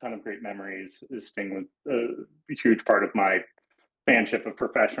a ton of great memories. Sting was a huge part of my fanship of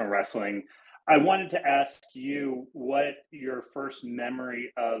professional wrestling. I wanted to ask you what your first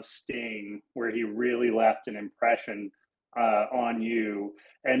memory of Sting, where he really left an impression on you,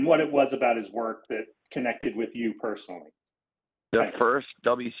 and what it was about his work that connected with you personally. The first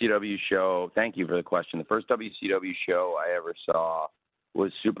WCW show, thank you for the question. The first WCW show I ever saw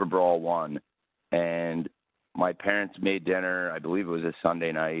was Super Brawl 1. And my parents made dinner, I believe it was a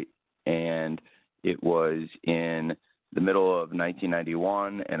Sunday night, and it was in the middle of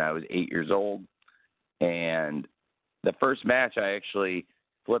 1991, and I was 8 years old. And the first match I actually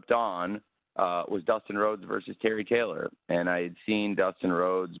flipped on was Dustin Rhodes versus Terry Taylor. And I had seen Dustin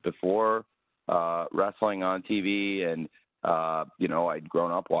Rhodes before wrestling on TV, and I'd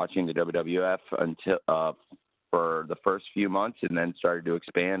grown up watching the WWF until for the first few months, and then started to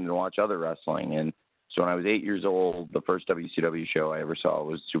expand and watch other wrestling. And so when I was 8 years old, the first WCW show I ever saw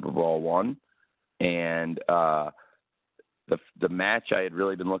was Super Brawl 1. And the match I had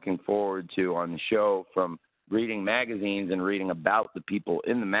really been looking forward to on the show, from reading magazines and reading about the people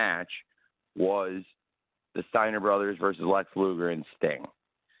in the match, was the Steiner brothers versus Lex Luger and Sting.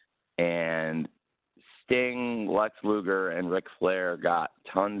 And Sting, Lex Luger, and Ric Flair got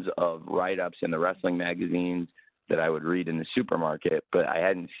tons of write-ups in the wrestling magazines that I would read in the supermarket, but I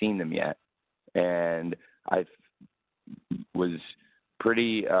hadn't seen them yet. And I was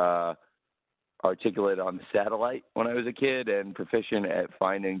pretty articulate on the satellite when I was a kid and proficient at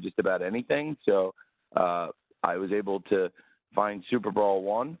finding just about anything. So I was able to find Super Brawl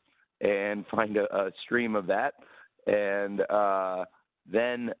 1 and find a stream of that. And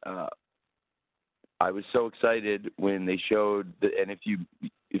then I was so excited when they showed and if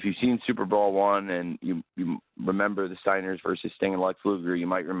you've seen Super Brawl 1 and you remember the Steiners versus Sting and Lex Luger, you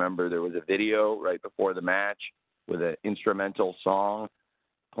might remember there was a video right before the match with an instrumental song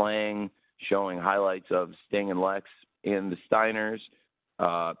playing, showing highlights of Sting and Lex in the Steiners.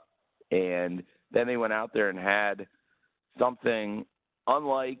 And then they went out there and had something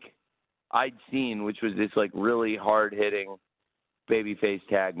unlike I'd seen, which was this like really hard-hitting babyface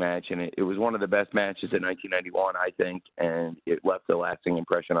tag match, and it was one of the best matches in 1991, I think, and it left a lasting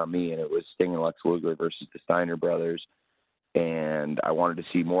impression on me, and it was Sting and Lex Luger versus the Steiner brothers, and I wanted to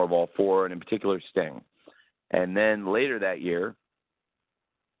see more of all four, and in particular Sting. And then later that year,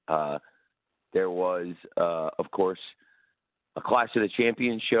 there was, of course, a Clash of the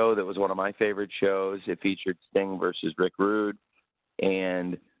Champions show that was one of my favorite shows. It featured Sting versus Rick Rude,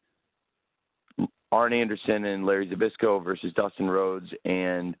 and Arn Anderson and Larry Zbyszko versus Dustin Rhodes,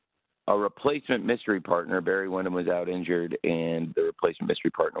 and a replacement mystery partner. Barry Windham was out injured, and the replacement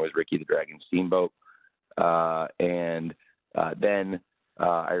mystery partner was Ricky the Dragon Steamboat. Then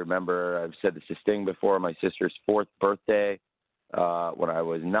I remember, I've said this to Sting before, my sister's 4th birthday when I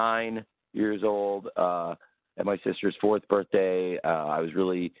was 9 years old. At my sister's 4th birthday, I was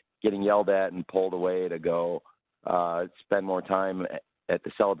really getting yelled at and pulled away to go spend more time at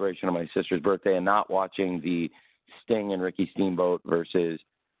the celebration of my sister's birthday and not watching the Sting and Ricky Steamboat versus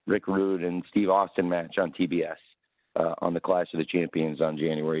Rick Rude and Steve Austin match on TBS on the Clash of the Champions on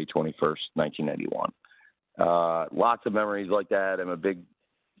January 21st, 1991. Lots of memories like that. I'm a big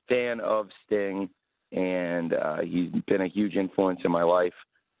fan of Sting, and he's been a huge influence in my life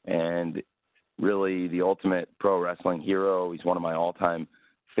and really the ultimate pro wrestling hero. He's one of my all-time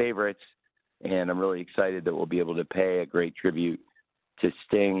favorites, and I'm really excited that we'll be able to pay a great tribute to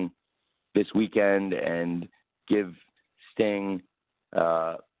Sting this weekend and give Sting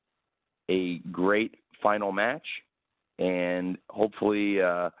a great final match, and hopefully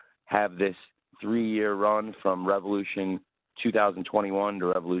have this 3-year run from Revolution 2021 to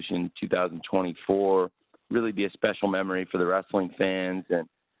Revolution 2024 really be a special memory for the wrestling fans. And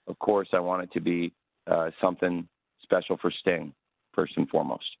of course, I want it to be something special for Sting, first and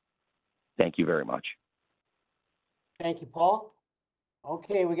foremost. Thank you very much. Thank you, Paul.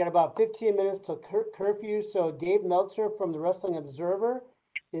 Okay, we got about 15 minutes till curfew. So Dave Meltzer from the Wrestling Observer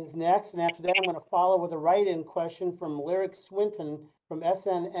is next. And after that, I'm going to follow with a write-in question from Lyric Swinton from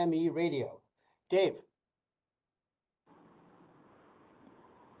SNME Radio. Dave.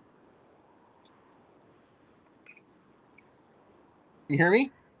 You hear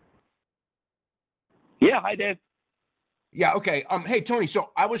me? Yeah, hi, Dave. Yeah, okay. Hey, Tony,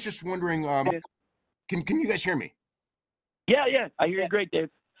 so I was just wondering, can you guys hear me? Yeah, I hear you great, Dave.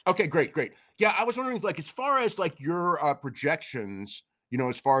 Okay, great. Yeah, I was wondering, like, as far as like your projections,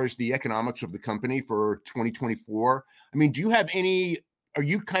 as far as the economics of the company for 2024, I mean, do you have are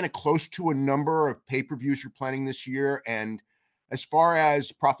you kind of close to a number of pay-per-views you're planning this year? And as far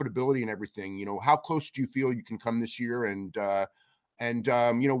as profitability and everything, how close do you feel you can come this year? And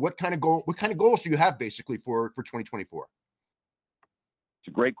what kind of goals do you have basically for 2024? It's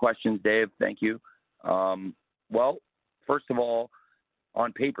a great question, Dave. Thank you. Well, first of all,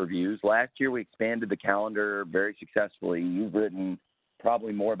 on pay-per-views, last year we expanded the calendar very successfully. You've written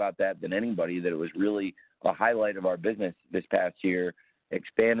probably more about that than anybody, that it was really a highlight of our business this past year,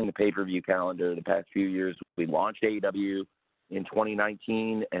 expanding the pay-per-view calendar the past few years. We launched AEW in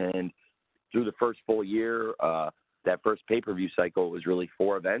 2019, and through the first full year, that first pay-per-view cycle was really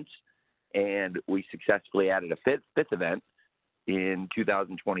 4 events, and we successfully added a fifth event in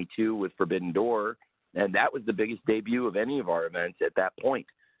 2022 with Forbidden Door, and that was the biggest debut of any of our events at that point.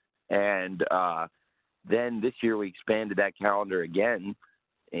 And then this year we expanded that calendar again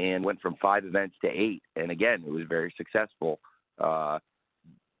and went from 5 events to 8, and again, it was very successful. I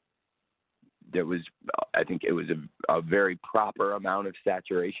think it was a very proper amount of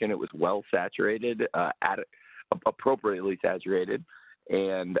saturation. It was well saturated, appropriately saturated.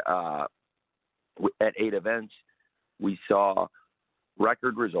 And at 8 events, we saw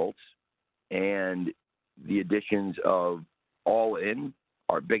record results, and the additions of All In,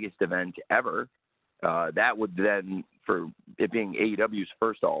 our biggest event ever, that would then, for it being AEW's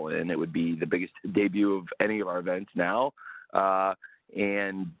first All In, it would be the biggest debut of any of our events now.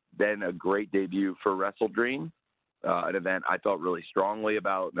 And then a great debut for Wrestle Dream, an event I felt really strongly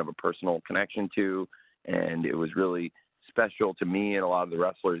about and have a personal connection to. And it was really special to me and a lot of the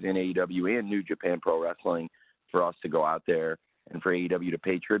wrestlers in AEW and New Japan Pro Wrestling for us to go out there and for AEW to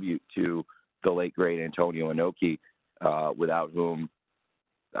pay tribute to the late, great Antonio Inoki, without whom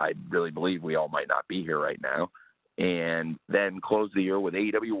I really believe we all might not be here right now. And then close the year with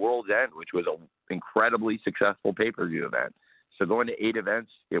AEW World's End, which was an incredibly successful pay-per-view event. So going to 8 events,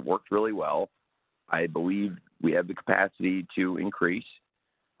 it worked really well. I believe we have the capacity to increase.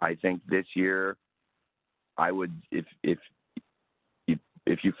 I think this year I would, if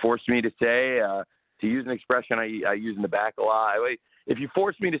you forced me to say, to use an expression I use in the back a lot, if you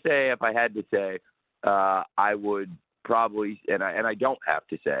forced me to say, if I had to say, I would probably, and I don't have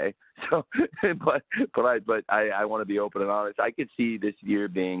to say, so, but I want to be open and honest. I could see this year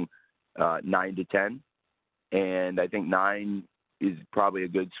being 9 to 10, and I think 9 is probably a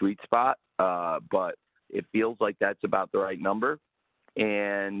good sweet spot. But it feels like that's about the right number,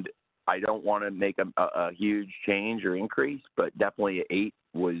 and I don't want to make a huge change or increase, but definitely 8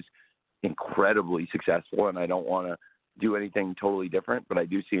 was incredibly successful, and I don't want to do anything totally different, but I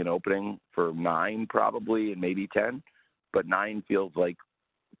do see an opening for 9 probably and maybe 10, but 9 feels like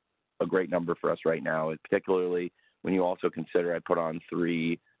a great number for us right now, particularly when you also consider I put on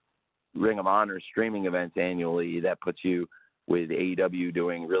 3 Ring of Honor streaming events annually. That puts you with AEW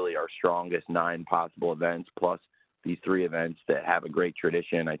doing really our strongest 9 possible events, plus these 3 events that have a great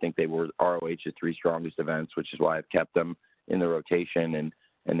tradition. I think they were ROH's 3 strongest events, which is why I've kept them in the rotation.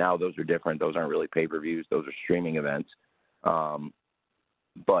 And now those are different. Those aren't really pay-per-views. Those are streaming events.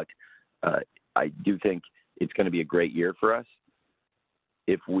 But I do think it's going to be a great year for us.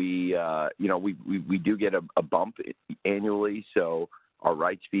 If we, we do get a bump annually, so our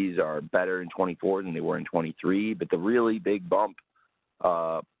rights fees are better in 24 than they were in 23. But the really big bump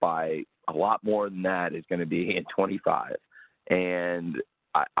by a lot more than that is going to be in 25. And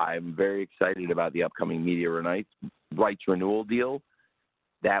I'm very excited about the upcoming media rights renewal deal.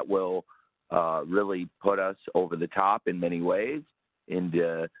 That will really put us over the top in many ways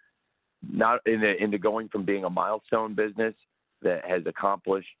into going from being a milestone business that has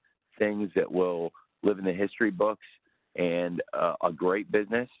accomplished things that will live in the history books and a great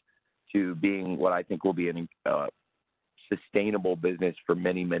business to being what I think will be a sustainable business for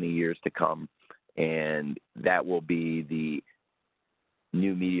many, many years to come. And that will be the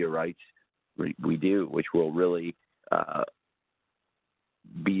new media rights we do, which will really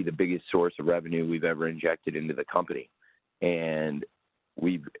be the biggest source of revenue we've ever injected into the company. And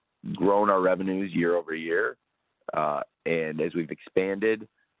we've grown our revenues year over year. And as we've expanded,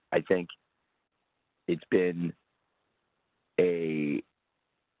 I think it's been a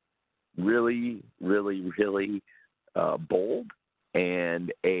really, really, really bold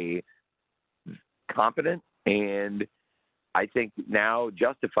and a confident, and I think now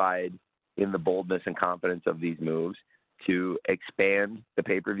justified in the boldness and confidence of these moves to expand the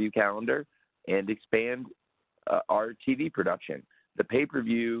pay-per-view calendar and expand our TV production. The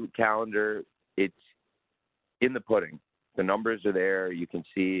pay-per-view calendar, it's in the pudding. The numbers are there. You can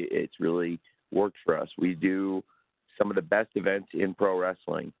see it's really worked for us. We do some of the best events in pro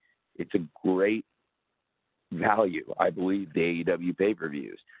wrestling. It's a great value, I believe, the AEW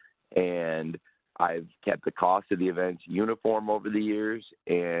pay-per-views. And I've kept the cost of the events uniform over the years.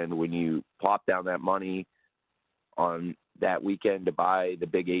 And when you plop down that money on that weekend to buy the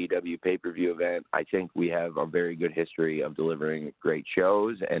big AEW pay-per-view event, I think we have a very good history of delivering great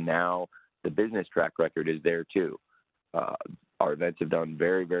shows. And now the business track record is there too. Our events have done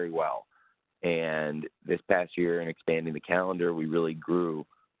very, very well. And this past year in expanding the calendar, we really grew,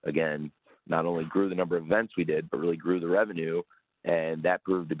 again, not only grew the number of events we did, but really grew the revenue. And that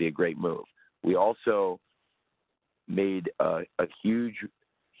proved to be a great move. We also made a huge,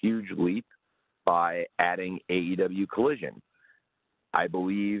 huge leap by adding AEW Collision. I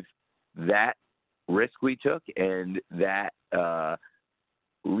believe that risk we took and that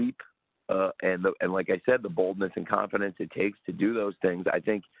leap and like I said, the boldness and confidence it takes to do those things, I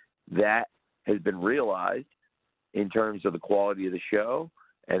think that has been realized in terms of the quality of the show,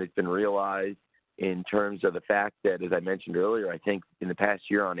 and it's been realized in terms of the fact that, as I mentioned earlier, I think in the past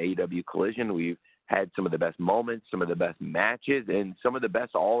year on AEW Collision, we've had some of the best moments, some of the best matches, and some of the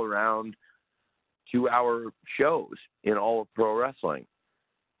best all-around 2-hour shows in all of pro wrestling.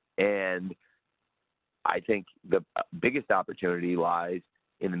 And I think the biggest opportunity lies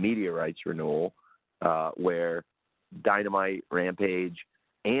in the media rights renewal, where Dynamite, Rampage,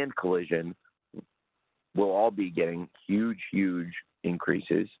 and Collision will all be getting huge, huge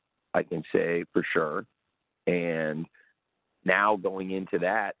increases, I can say for sure. And now going into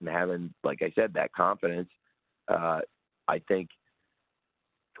that and having, like I said, that confidence, I think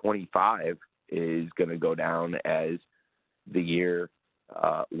 25 is going to go down as the year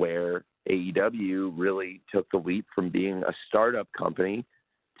where AEW really took the leap from being a startup company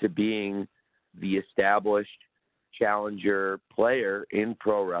to being the established challenger player in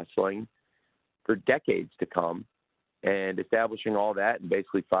pro wrestling for decades to come, and establishing all that in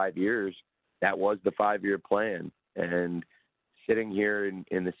basically 5 years. That was the 5-year plan. And sitting here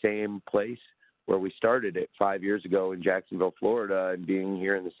in the same place where we started it 5 years ago in Jacksonville, Florida, and being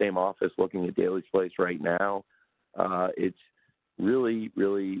here in the same office looking at Daly's Place right now, it's really,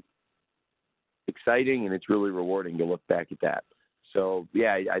 really exciting, and it's really rewarding to look back at that. So,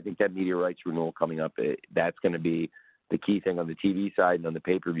 yeah, I think that media rights renewal coming up, that's going to be the key thing on the TV side. And on the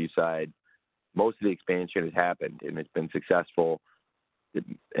pay-per-view side, most of the expansion has happened, and it's been successful.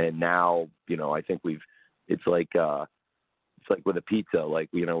 And now, I think it's like with a pizza. Like,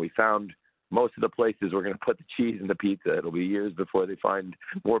 we found most of the places we're going to put the cheese in the pizza. It'll be years before they find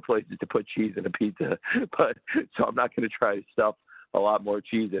more places to put cheese in a pizza. But so I'm not going to try to stuff a lot more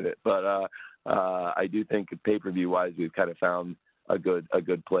cheese in it. But I do think pay-per-view wise, we've kind of found a good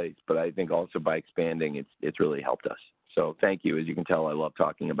place. But I think also by expanding, it's really helped us. So thank you. As you can tell, I love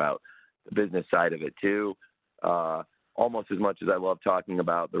talking about the business side of it too, almost as much as I love talking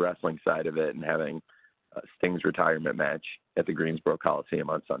about the wrestling side of it and having Sting's retirement match at the Greensboro Coliseum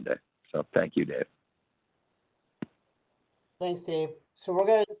on Sunday. So thank you, Dave. Thanks, Dave. So we're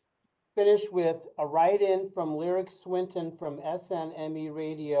going to finish with a write-in from Lyric Swinton from SNME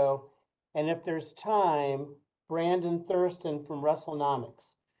Radio. And if there's time, Brandon Thurston from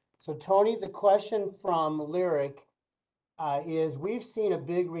WrestleNomics. So Tony, the question from Lyric is, we've seen a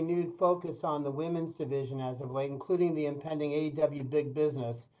big renewed focus on the women's division as of late, including the impending AEW Big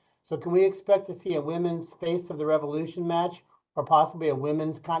Business. So can we expect to see a women's Face of the Revolution match or possibly a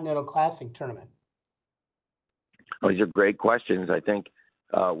women's Continental Classic tournament? Oh, these are great questions. I think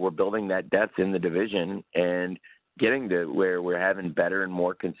we're building that depth in the division and getting to where we're having better and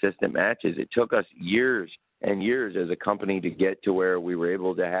more consistent matches. It took us years and years as a company to get to where we were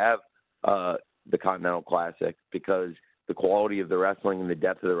able to have the Continental Classic, because the quality of the wrestling and the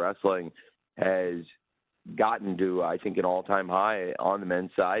depth of the wrestling has gotten to, I think, an all-time high on the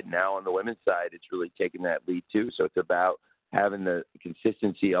men's side. Now on the women's side, it's really taken that lead too. So it's about having the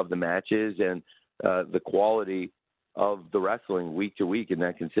consistency of the matches and the quality of the wrestling week to week and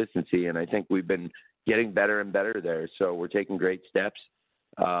that consistency. And I think we've been getting better and better there. So we're taking great steps.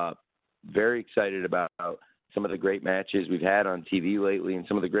 Very excited about some of the great matches we've had on TV lately and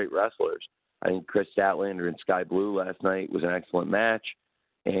some of the great wrestlers. I think Chris Statlander and Sky Blue last night was an excellent match.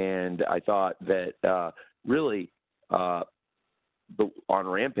 And I thought that really on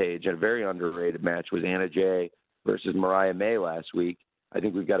Rampage, a very underrated match was Anna Jay versus Mariah May last week. I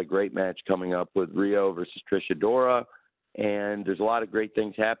think we've got a great match coming up with Rio versus Trish Adora. And there's a lot of great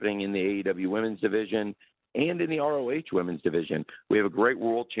things happening in the AEW women's division and in the ROH women's division. We have a great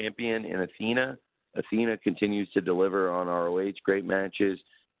world champion in Athena. Athena continues to deliver on ROH, great matches,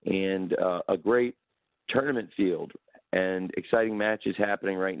 and a great tournament field and exciting matches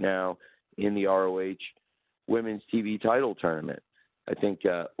happening right now in the ROH women's TV title tournament. I think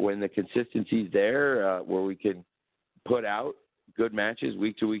when the consistency's there, where we can put out good matches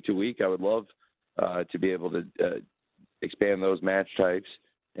week to week to week, I would love to be able to expand those match types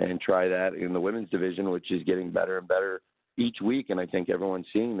and try that in the women's division, which is getting better and better each week. And I think everyone's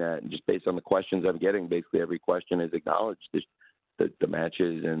seeing that. And just based on the questions I'm getting, basically every question is acknowledged. The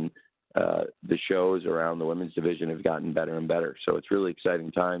matches and the shows around the women's division have gotten better and better. So it's really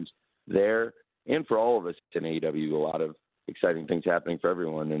exciting times there. And for all of us in AEW, a lot of exciting things happening for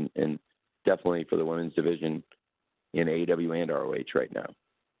everyone, and definitely for the women's division in AEW and ROH right now.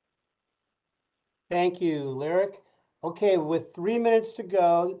 Thank you, Lyric. Okay, with 3 minutes to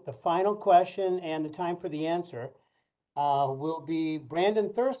go, the final question and the time for the answer will be Brandon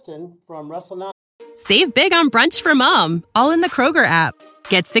Thurston from WrestleNomics. Save big on brunch for mom, all in the Kroger app.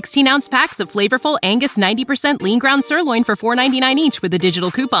 Get 16-ounce packs of flavorful Angus 90% lean ground sirloin for $4.99 each with a digital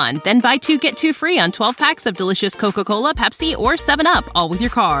coupon. Then buy 2, get 2 free on 12 packs of delicious Coca-Cola, Pepsi, or 7-Up, all with your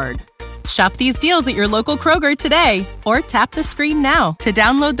card. Shop these deals at your local Kroger today, or tap the screen now to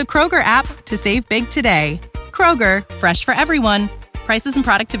download the Kroger app to save big today. Kroger, fresh for everyone. Prices and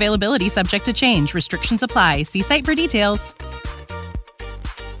product availability subject to change. Restrictions apply. See site for details.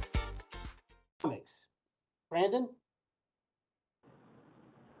 Brandon?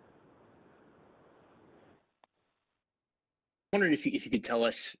 I'm wondering if you could tell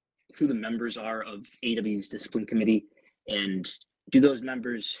us who the members are of AEW's discipline committee, and do those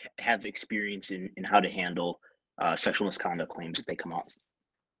members have experience in how to handle sexual misconduct claims if they come up?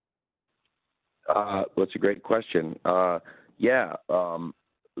 That's a great question.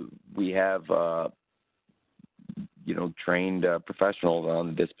 We have trained professionals on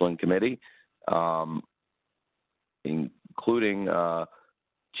the discipline committee, including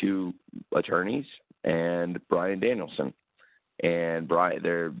 2 attorneys and Brian Danielson. And Brian,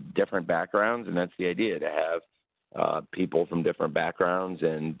 they're different backgrounds, and that's the idea, to have people from different backgrounds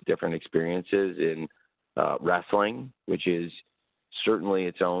and different experiences in wrestling, which is certainly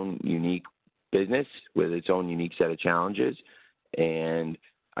its own unique business with its own unique set of challenges. And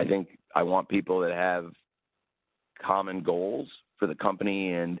I think I want people that have common goals for the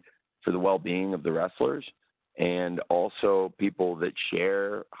company and for the well-being of the wrestlers, and also people that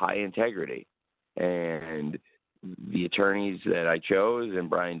share high integrity. And the attorneys that I chose and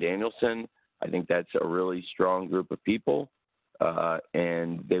Brian Danielson, I think that's a really strong group of people,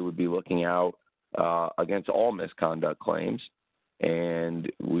 and they would be looking out against all misconduct claims.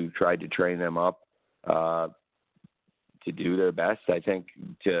 And we've tried to train them up to do their best, I think,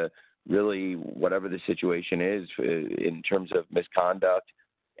 to really, whatever the situation is in terms of misconduct,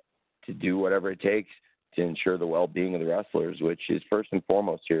 to do whatever it takes to ensure the well-being of the wrestlers, which is first and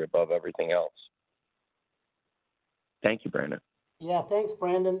foremost here above everything else. Thank you, Brandon. Yeah, thanks,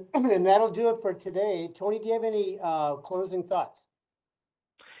 Brandon. And that'll do it for today. Tony, do you have any closing thoughts?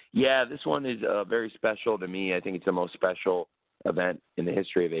 Yeah, this one is very special to me. I think it's the most special event in the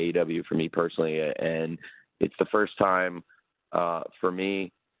history of AEW for me personally, and it's the first time for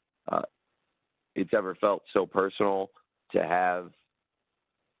me it's ever felt so personal to have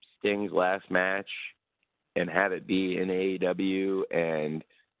Sting's last match and have it be in AEW, and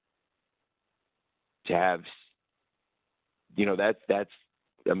to have, that's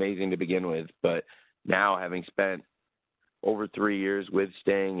amazing to begin with. But now, having spent over 3 years with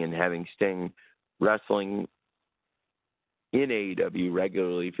Sting and having Sting wrestling in AEW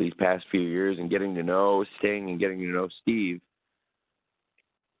regularly for these past few years, and getting to know Sting and getting to know Steve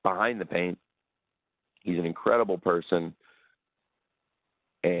behind the paint, he's an incredible person,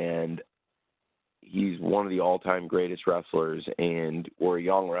 and he's one of the all-time greatest wrestlers, and we're a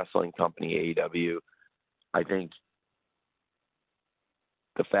young wrestling company, AEW. I think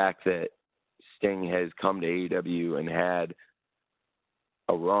the fact that Sting has come to AEW and had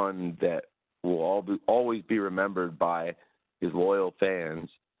a run that will always be remembered by his loyal fans,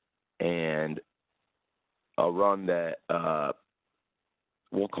 and a run that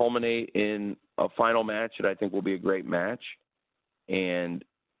will culminate in a final match that I think will be a great match, and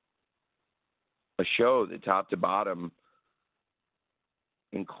a show that top to bottom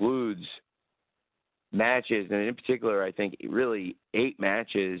includes matches, and in particular, I think really 8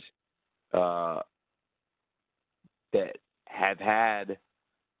 matches that have had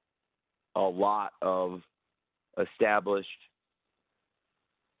a lot of established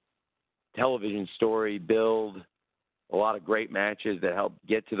television story build, a lot of great matches that help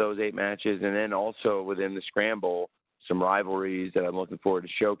get to those 8 matches, and then also within the scramble, some rivalries that I'm looking forward to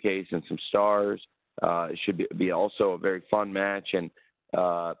showcase, and some stars. It should be also a very fun match, and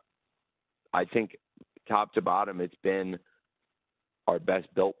I think top to bottom, it's been our best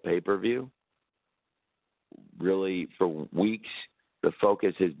built pay-per-view. Really, for weeks, the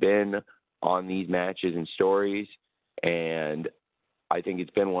focus has been on these matches and stories, and I think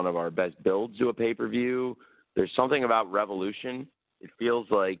it's been one of our best builds to a pay-per-view. There's something about Revolution. It feels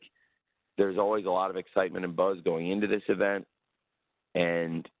like there's always a lot of excitement and buzz going into this event,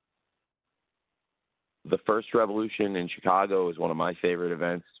 and the first Revolution in Chicago is one of my favorite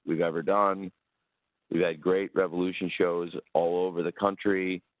events we've ever done. We've had great Revolution shows all over the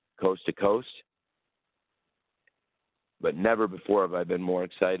country, coast to coast, but never before have I been more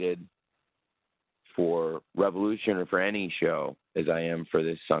excited for Revolution or for any show as I am for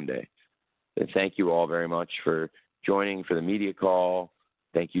this Sunday. And thank you all very much for joining for the media call.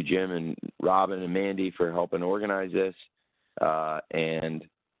 Thank you, Jim and Robin and Mandy, for helping organize this. And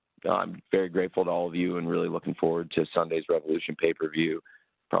I'm very grateful to all of you, and really looking forward to Sunday's Revolution pay-per-view,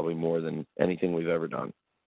 probably more than anything we've ever done.